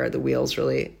year where the wheels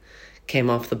really came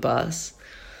off the bus.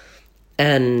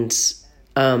 And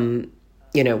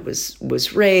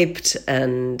was raped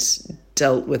and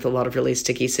dealt with a lot of really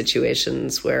sticky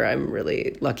situations where I'm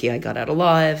really lucky I got out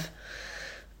alive.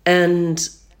 And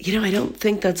I don't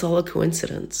think that's all a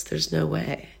coincidence. There's no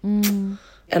way. And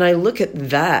I look at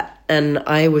that, and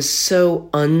I was so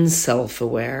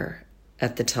unself-aware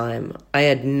at the time. I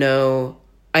had no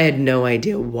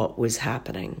idea what was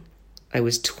happening. I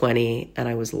was 20 and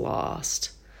I was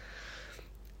lost.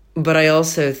 But I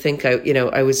also think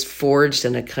I was forged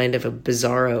in a kind of a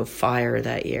bizarro fire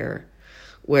that year,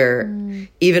 where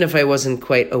even if I wasn't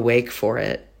quite awake for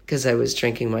it, because I was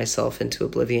drinking myself into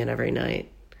oblivion every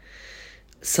night,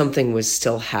 something was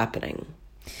still happening.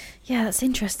 Yeah, that's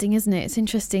interesting, isn't it? It's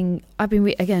interesting. I've been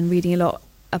reading a lot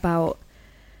about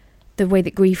the way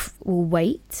that grief will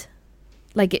wait.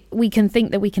 like we can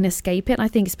think that we can escape it. And I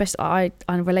think especially I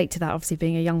relate to that, obviously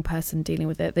being a young person dealing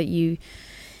with it, that you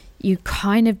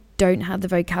kind of don't have the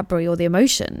vocabulary or the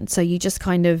emotion, so you just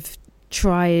kind of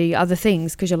try other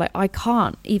things because you're like, I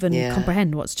can't even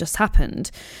comprehend what's just happened.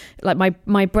 Like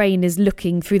my brain is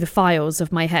looking through the files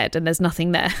of my head and there's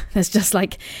nothing there. There's just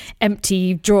like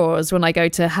empty drawers when I go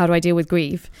to how do I deal with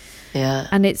grief.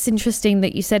 And it's interesting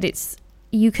that you said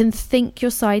you can think you're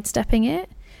sidestepping it.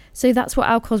 So that's what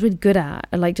alcohol's really good at,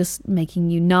 like just making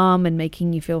you numb and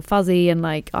making you feel fuzzy and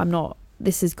like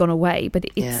this has gone away, but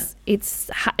it's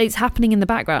happening in the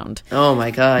background. Oh my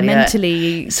God.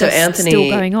 Mentally. So Anthony, still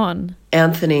going on.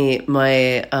 Anthony,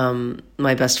 my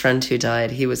best friend who died,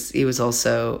 he was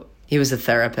a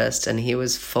therapist, and he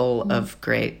was full of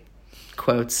great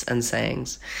quotes and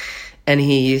sayings. And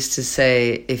he used to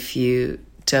say, if you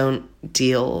don't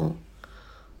deal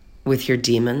with your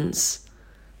demons,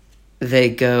 they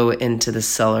go into the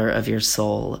cellar of your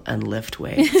soul and lift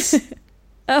weights.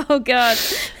 Oh God.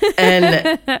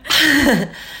 And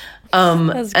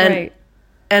that's great.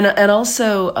 And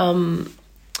also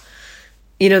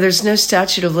there's no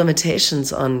statute of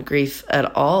limitations on grief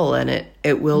at all, and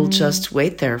it will just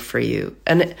wait there for you.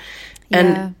 And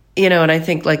I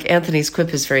think like Anthony's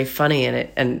quip is very funny,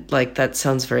 and like that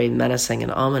sounds very menacing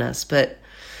and ominous, but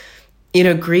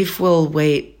grief will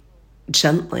wait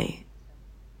gently.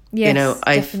 Yes,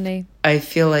 definitely. I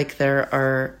feel like there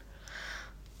are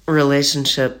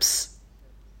relationships,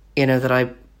 that I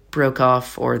broke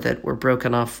off or that were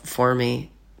broken off for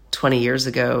me 20 years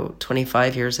ago,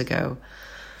 25 years ago,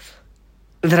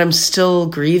 that I'm still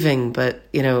grieving, but,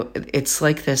 it's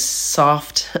like this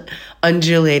soft,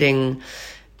 undulating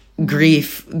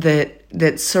grief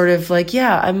that sort of like,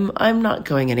 I'm not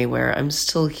going anywhere. I'm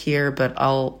still here, but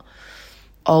I'll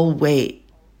wait.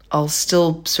 I'll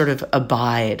still sort of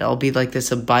abide. I'll be like this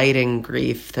abiding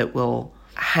grief that will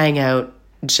hang out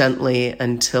gently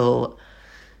until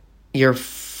you're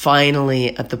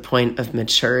finally at the point of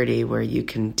maturity where you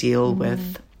can deal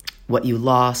with what you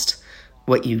lost,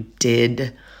 what you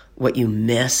did, what you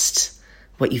missed,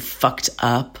 what you fucked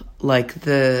up.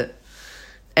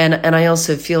 And I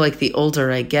also feel like the older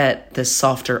I get, the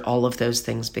softer all of those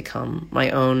things become.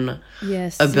 My own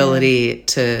ability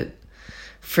to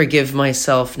forgive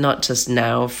myself, not just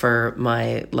now for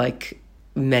my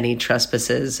many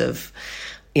trespasses of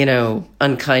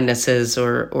unkindnesses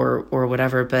or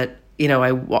whatever, but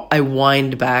I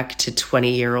wind back to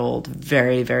 20-year-old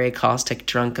very, very caustic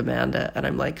drunk Amanda, and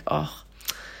I'm like, oh,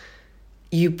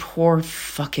 you poor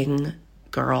fucking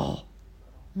girl.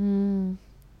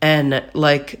 And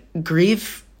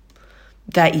grieve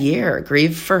that year,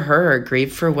 grieve for her,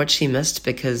 grieve for what she missed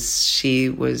because she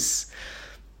was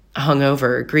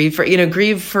hungover,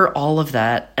 grieve for all of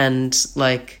that, and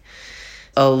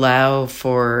allow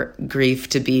for grief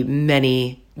to be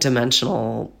many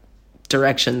dimensional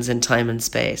directions in time and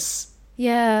space.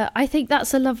 Yeah, I think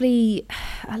that's a lovely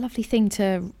thing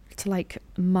to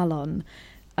mull on,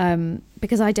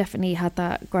 because I definitely had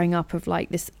that growing up of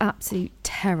this absolute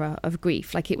terror of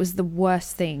grief. It was the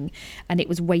worst thing, and it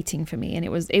was waiting for me, and it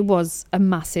was a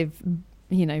massive,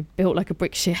 built like a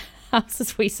brick shit house,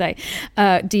 as we say,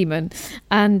 demon.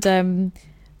 And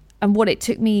what it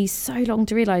took me so long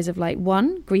to realize of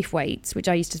one, grief waits, which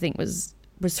I used to think was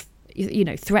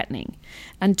threatening,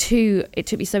 and two, it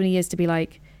took me so many years to be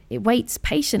it waits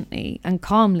patiently and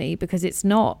calmly because it's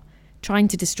not trying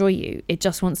to destroy you, it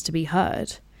just wants to be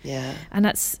heard. And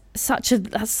that's such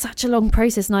a long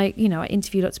process. And I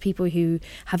interview lots of people who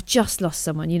have just lost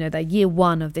someone, they're year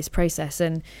one of this process,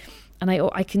 and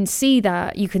I can see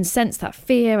that, you can sense that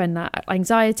fear and that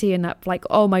anxiety and that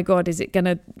oh my God, is it going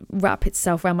to wrap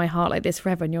itself around my heart like this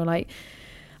forever? And you're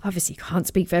obviously you can't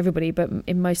speak for everybody, but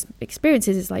in most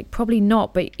experiences it's probably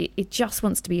not, but it just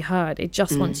wants to be heard. It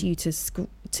just wants you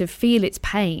to feel its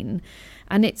pain.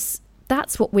 And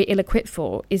that's what we're ill-equipped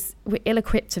for, is we're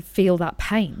ill-equipped to feel that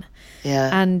pain.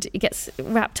 And it gets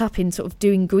wrapped up in sort of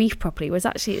doing grief properly, whereas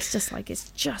actually it's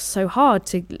just so hard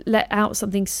to let out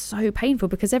something so painful,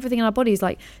 because everything in our body is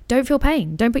don't feel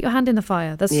pain, don't put your hand in the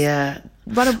fire, that's run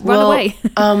away.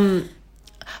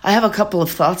 I have a couple of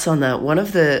thoughts on that. One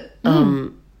of the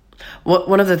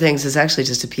things is actually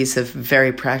just a piece of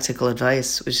very practical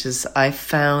advice, which is I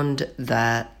found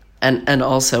that, and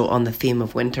also on the theme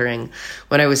of wintering,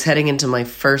 when I was heading into my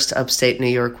first upstate New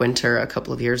York winter a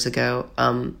couple of years ago,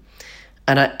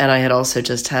 and I had also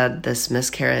just had this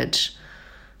miscarriage,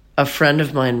 a friend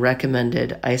of mine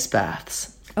recommended ice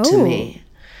baths to me.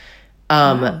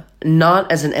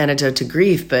 Not as an antidote to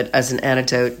grief, but as an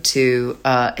antidote to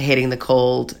hating the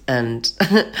cold. And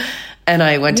and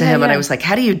I went to him and I was like,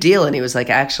 how do you deal? And he was like,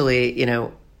 actually,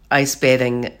 ice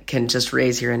bathing can just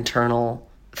raise your internal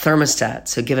thermostat.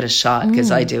 So give it a shot, because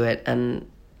I do it and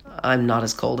I'm not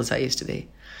as cold as I used to be.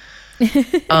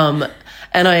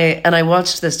 And I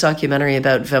watched this documentary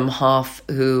about Wim Hof,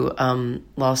 who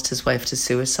lost his wife to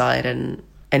suicide, and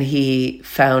he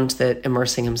found that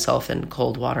immersing himself in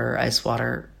cold water or ice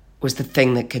water was the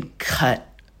thing that could cut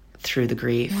through the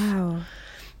grief. Wow.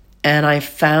 And I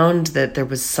found that there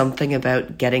was something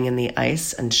about getting in the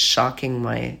ice and shocking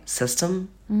my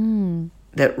system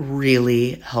that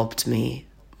really helped me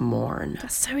mourn.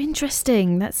 That's so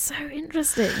interesting.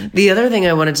 The other thing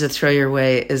I wanted to throw your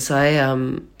way is I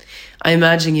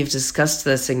imagine you've discussed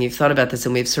this and you've thought about this,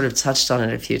 and we've sort of touched on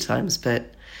it a few times,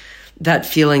 but that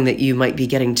feeling that you might be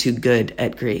getting too good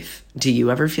at grief. Do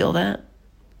you ever feel that?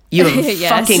 You have a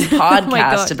fucking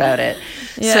podcast about it.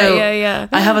 Yeah.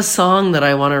 I have a song that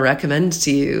I want to recommend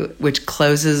to you, which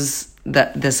closes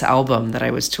this album that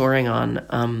I was touring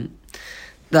on.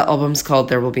 The album's called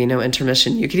There Will Be No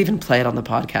Intermission. You could even play it on the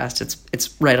podcast.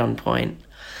 It's right on point.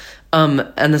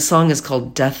 And the song is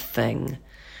called Death Thing.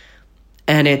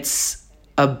 And it's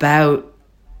about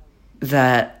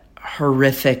that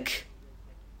horrific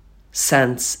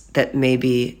sense that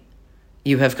maybe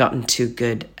you have gotten too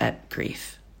good at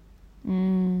grief.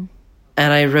 And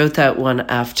I wrote that one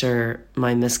after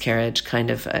my miscarriage,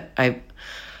 kind of.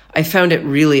 I found it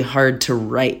really hard to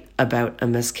write about a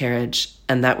miscarriage,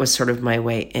 and that was sort of my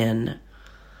way in.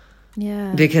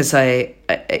 Yeah. Because I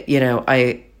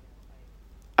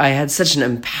had such an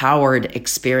empowered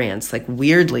experience, like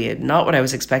weirdly, not what I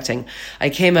was expecting.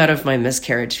 I came out of my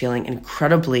miscarriage feeling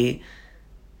incredibly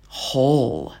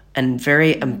whole and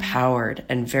very empowered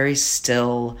and very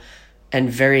still and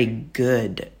very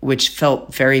good, which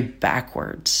felt very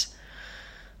backwards.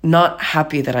 Not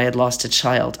happy that I had lost a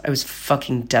child. I was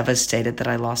fucking devastated that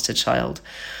I lost a child.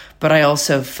 But I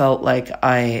also felt like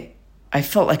I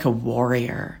felt like a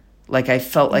warrior. Like I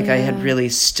felt like I had really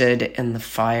stood in the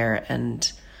fire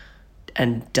and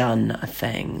done a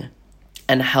thing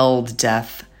and held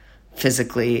death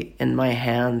physically in my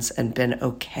hands and been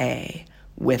okay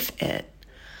with it.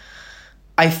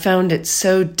 I found it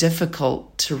so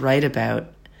difficult to write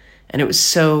about, and it was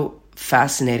so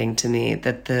fascinating to me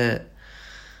that the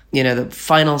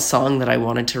final song that I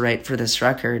wanted to write for this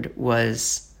record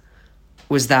was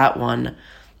that one.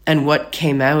 And what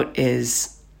came out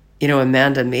is,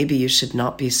 Amanda, maybe you should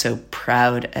not be so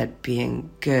proud at being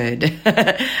good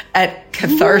at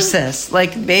catharsis.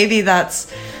 Like maybe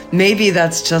that's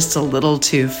just a little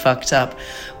too fucked up,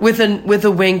 with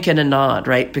a wink and a nod,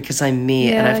 right? Because I'm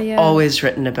me, and I've always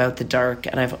written about the dark,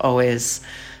 and I've always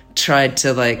tried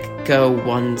to like go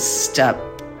one step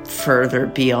further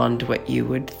beyond what you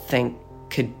would think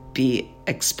could be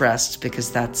expressed, because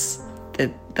that's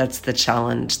the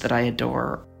challenge that I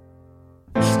adore.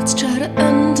 Let's try to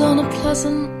end on a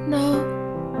pleasant note.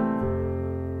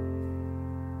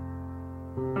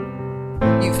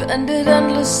 You've ended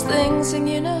endless things, and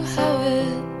you know how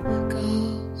it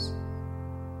goes.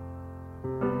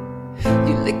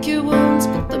 You lick your wounds,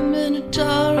 put them in a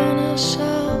jar on a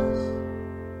shelf.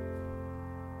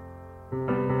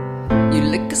 You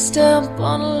lick a stamp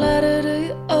on a letter to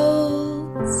your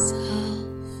old self.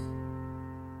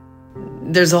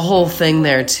 There's a whole thing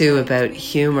there too about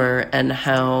humor, and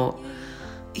how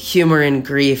humor and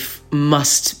grief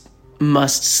must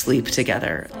sleep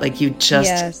together. Like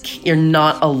you're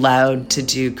not allowed to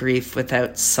do grief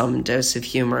without some dose of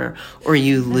humor, or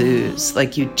you lose.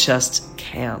 Like you just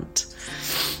can't.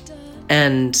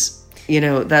 And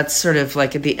that's sort of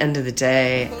like, at the end of the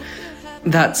day,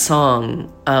 that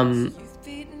song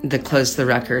that closed the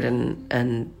record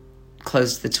and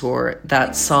closed the tour,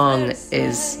 that song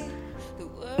is,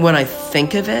 when I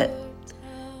think of it,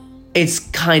 it's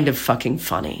kind of fucking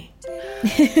funny.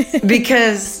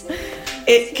 because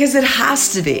it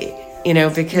has to be,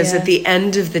 because at the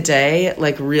end of the day,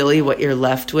 like really what you're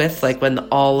left with, like when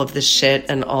all of the shit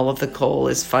and all of the coal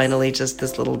is finally just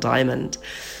this little diamond,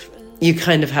 you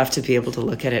kind of have to be able to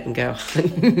look at it and go,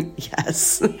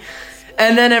 yes.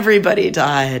 And then everybody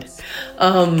died.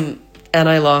 And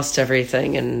I lost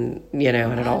everything, and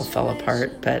it all fell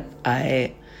apart, but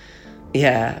I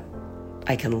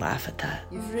can laugh at that.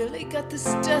 You've really got this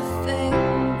death thing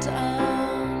down.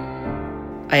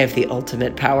 I have the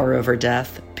ultimate power over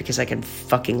death because I can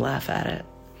fucking laugh at it.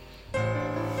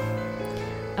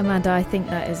 Amanda, I think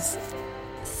that is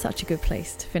such a good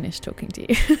place to finish talking to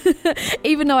you.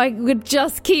 Even though I would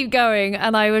just keep going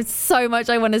and I would so much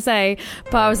I want to say,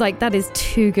 but I was like, that is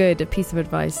too good a piece of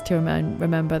advice to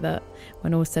remember that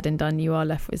when all's said and done, you are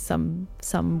left with some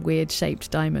weird shaped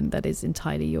diamond that is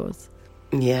entirely yours.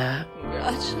 Yeah.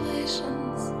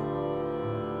 Congratulations.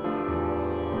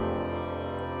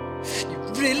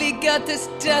 really got this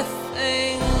death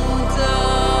thing down.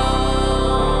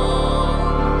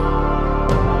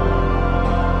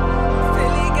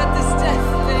 Really got this death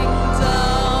thing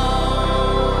down.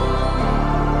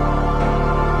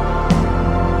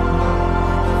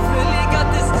 Really got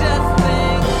this death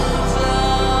thing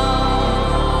down.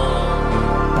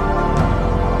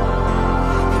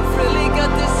 Really got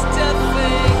this death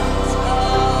thing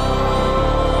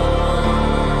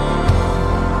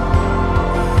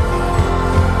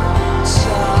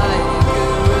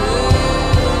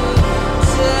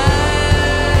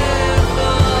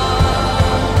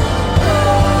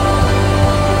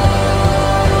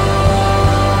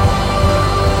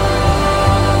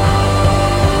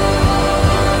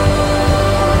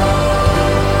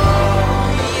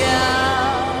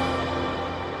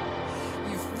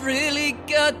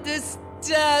this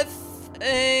death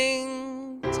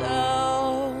thing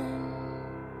down.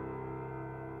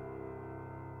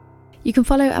 You can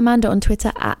follow Amanda on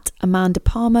Twitter at Amanda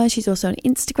Palmer. She's also on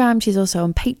Instagram. She's also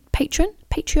on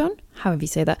Patreon, however you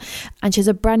say that. And she has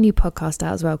a brand new podcast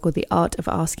out as well called The Art of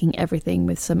Asking Everything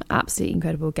with some absolutely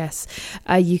incredible guests.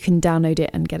 You can download it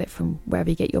and get it from wherever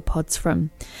you get your pods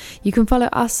from. You can follow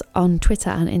us on Twitter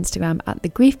and Instagram at The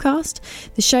Griefcast.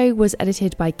 The show was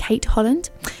edited by Kate Holland.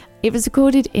 It was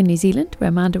recorded in New Zealand, where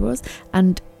Amanda was,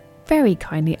 and very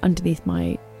kindly underneath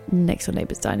my next door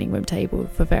neighbour's dining room table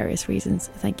for various reasons.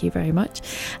 Thank you very much.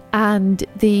 And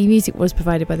the music was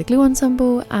provided by the Glue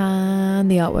Ensemble, and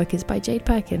the artwork is by Jade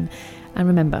Perkin. And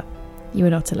remember, you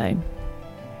are not alone.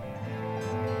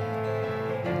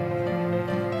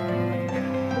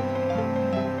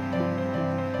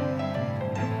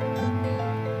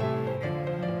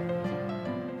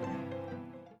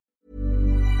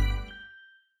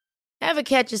 Ever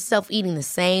catch yourself eating the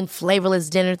same flavorless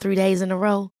dinner 3 days in a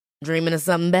row? Dreaming of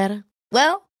something better?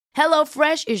 Well,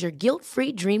 HelloFresh is your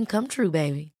guilt-free dream come true,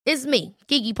 baby. It's me,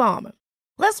 Keke Palmer.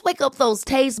 Let's wake up those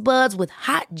taste buds with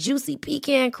hot, juicy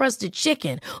pecan-crusted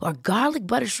chicken or garlic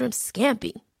butter shrimp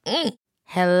scampi.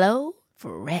 Hello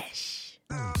Fresh.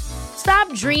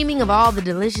 Stop dreaming of all the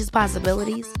delicious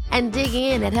possibilities and dig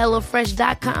in at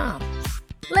HelloFresh.com.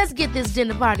 Let's get this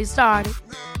dinner party started.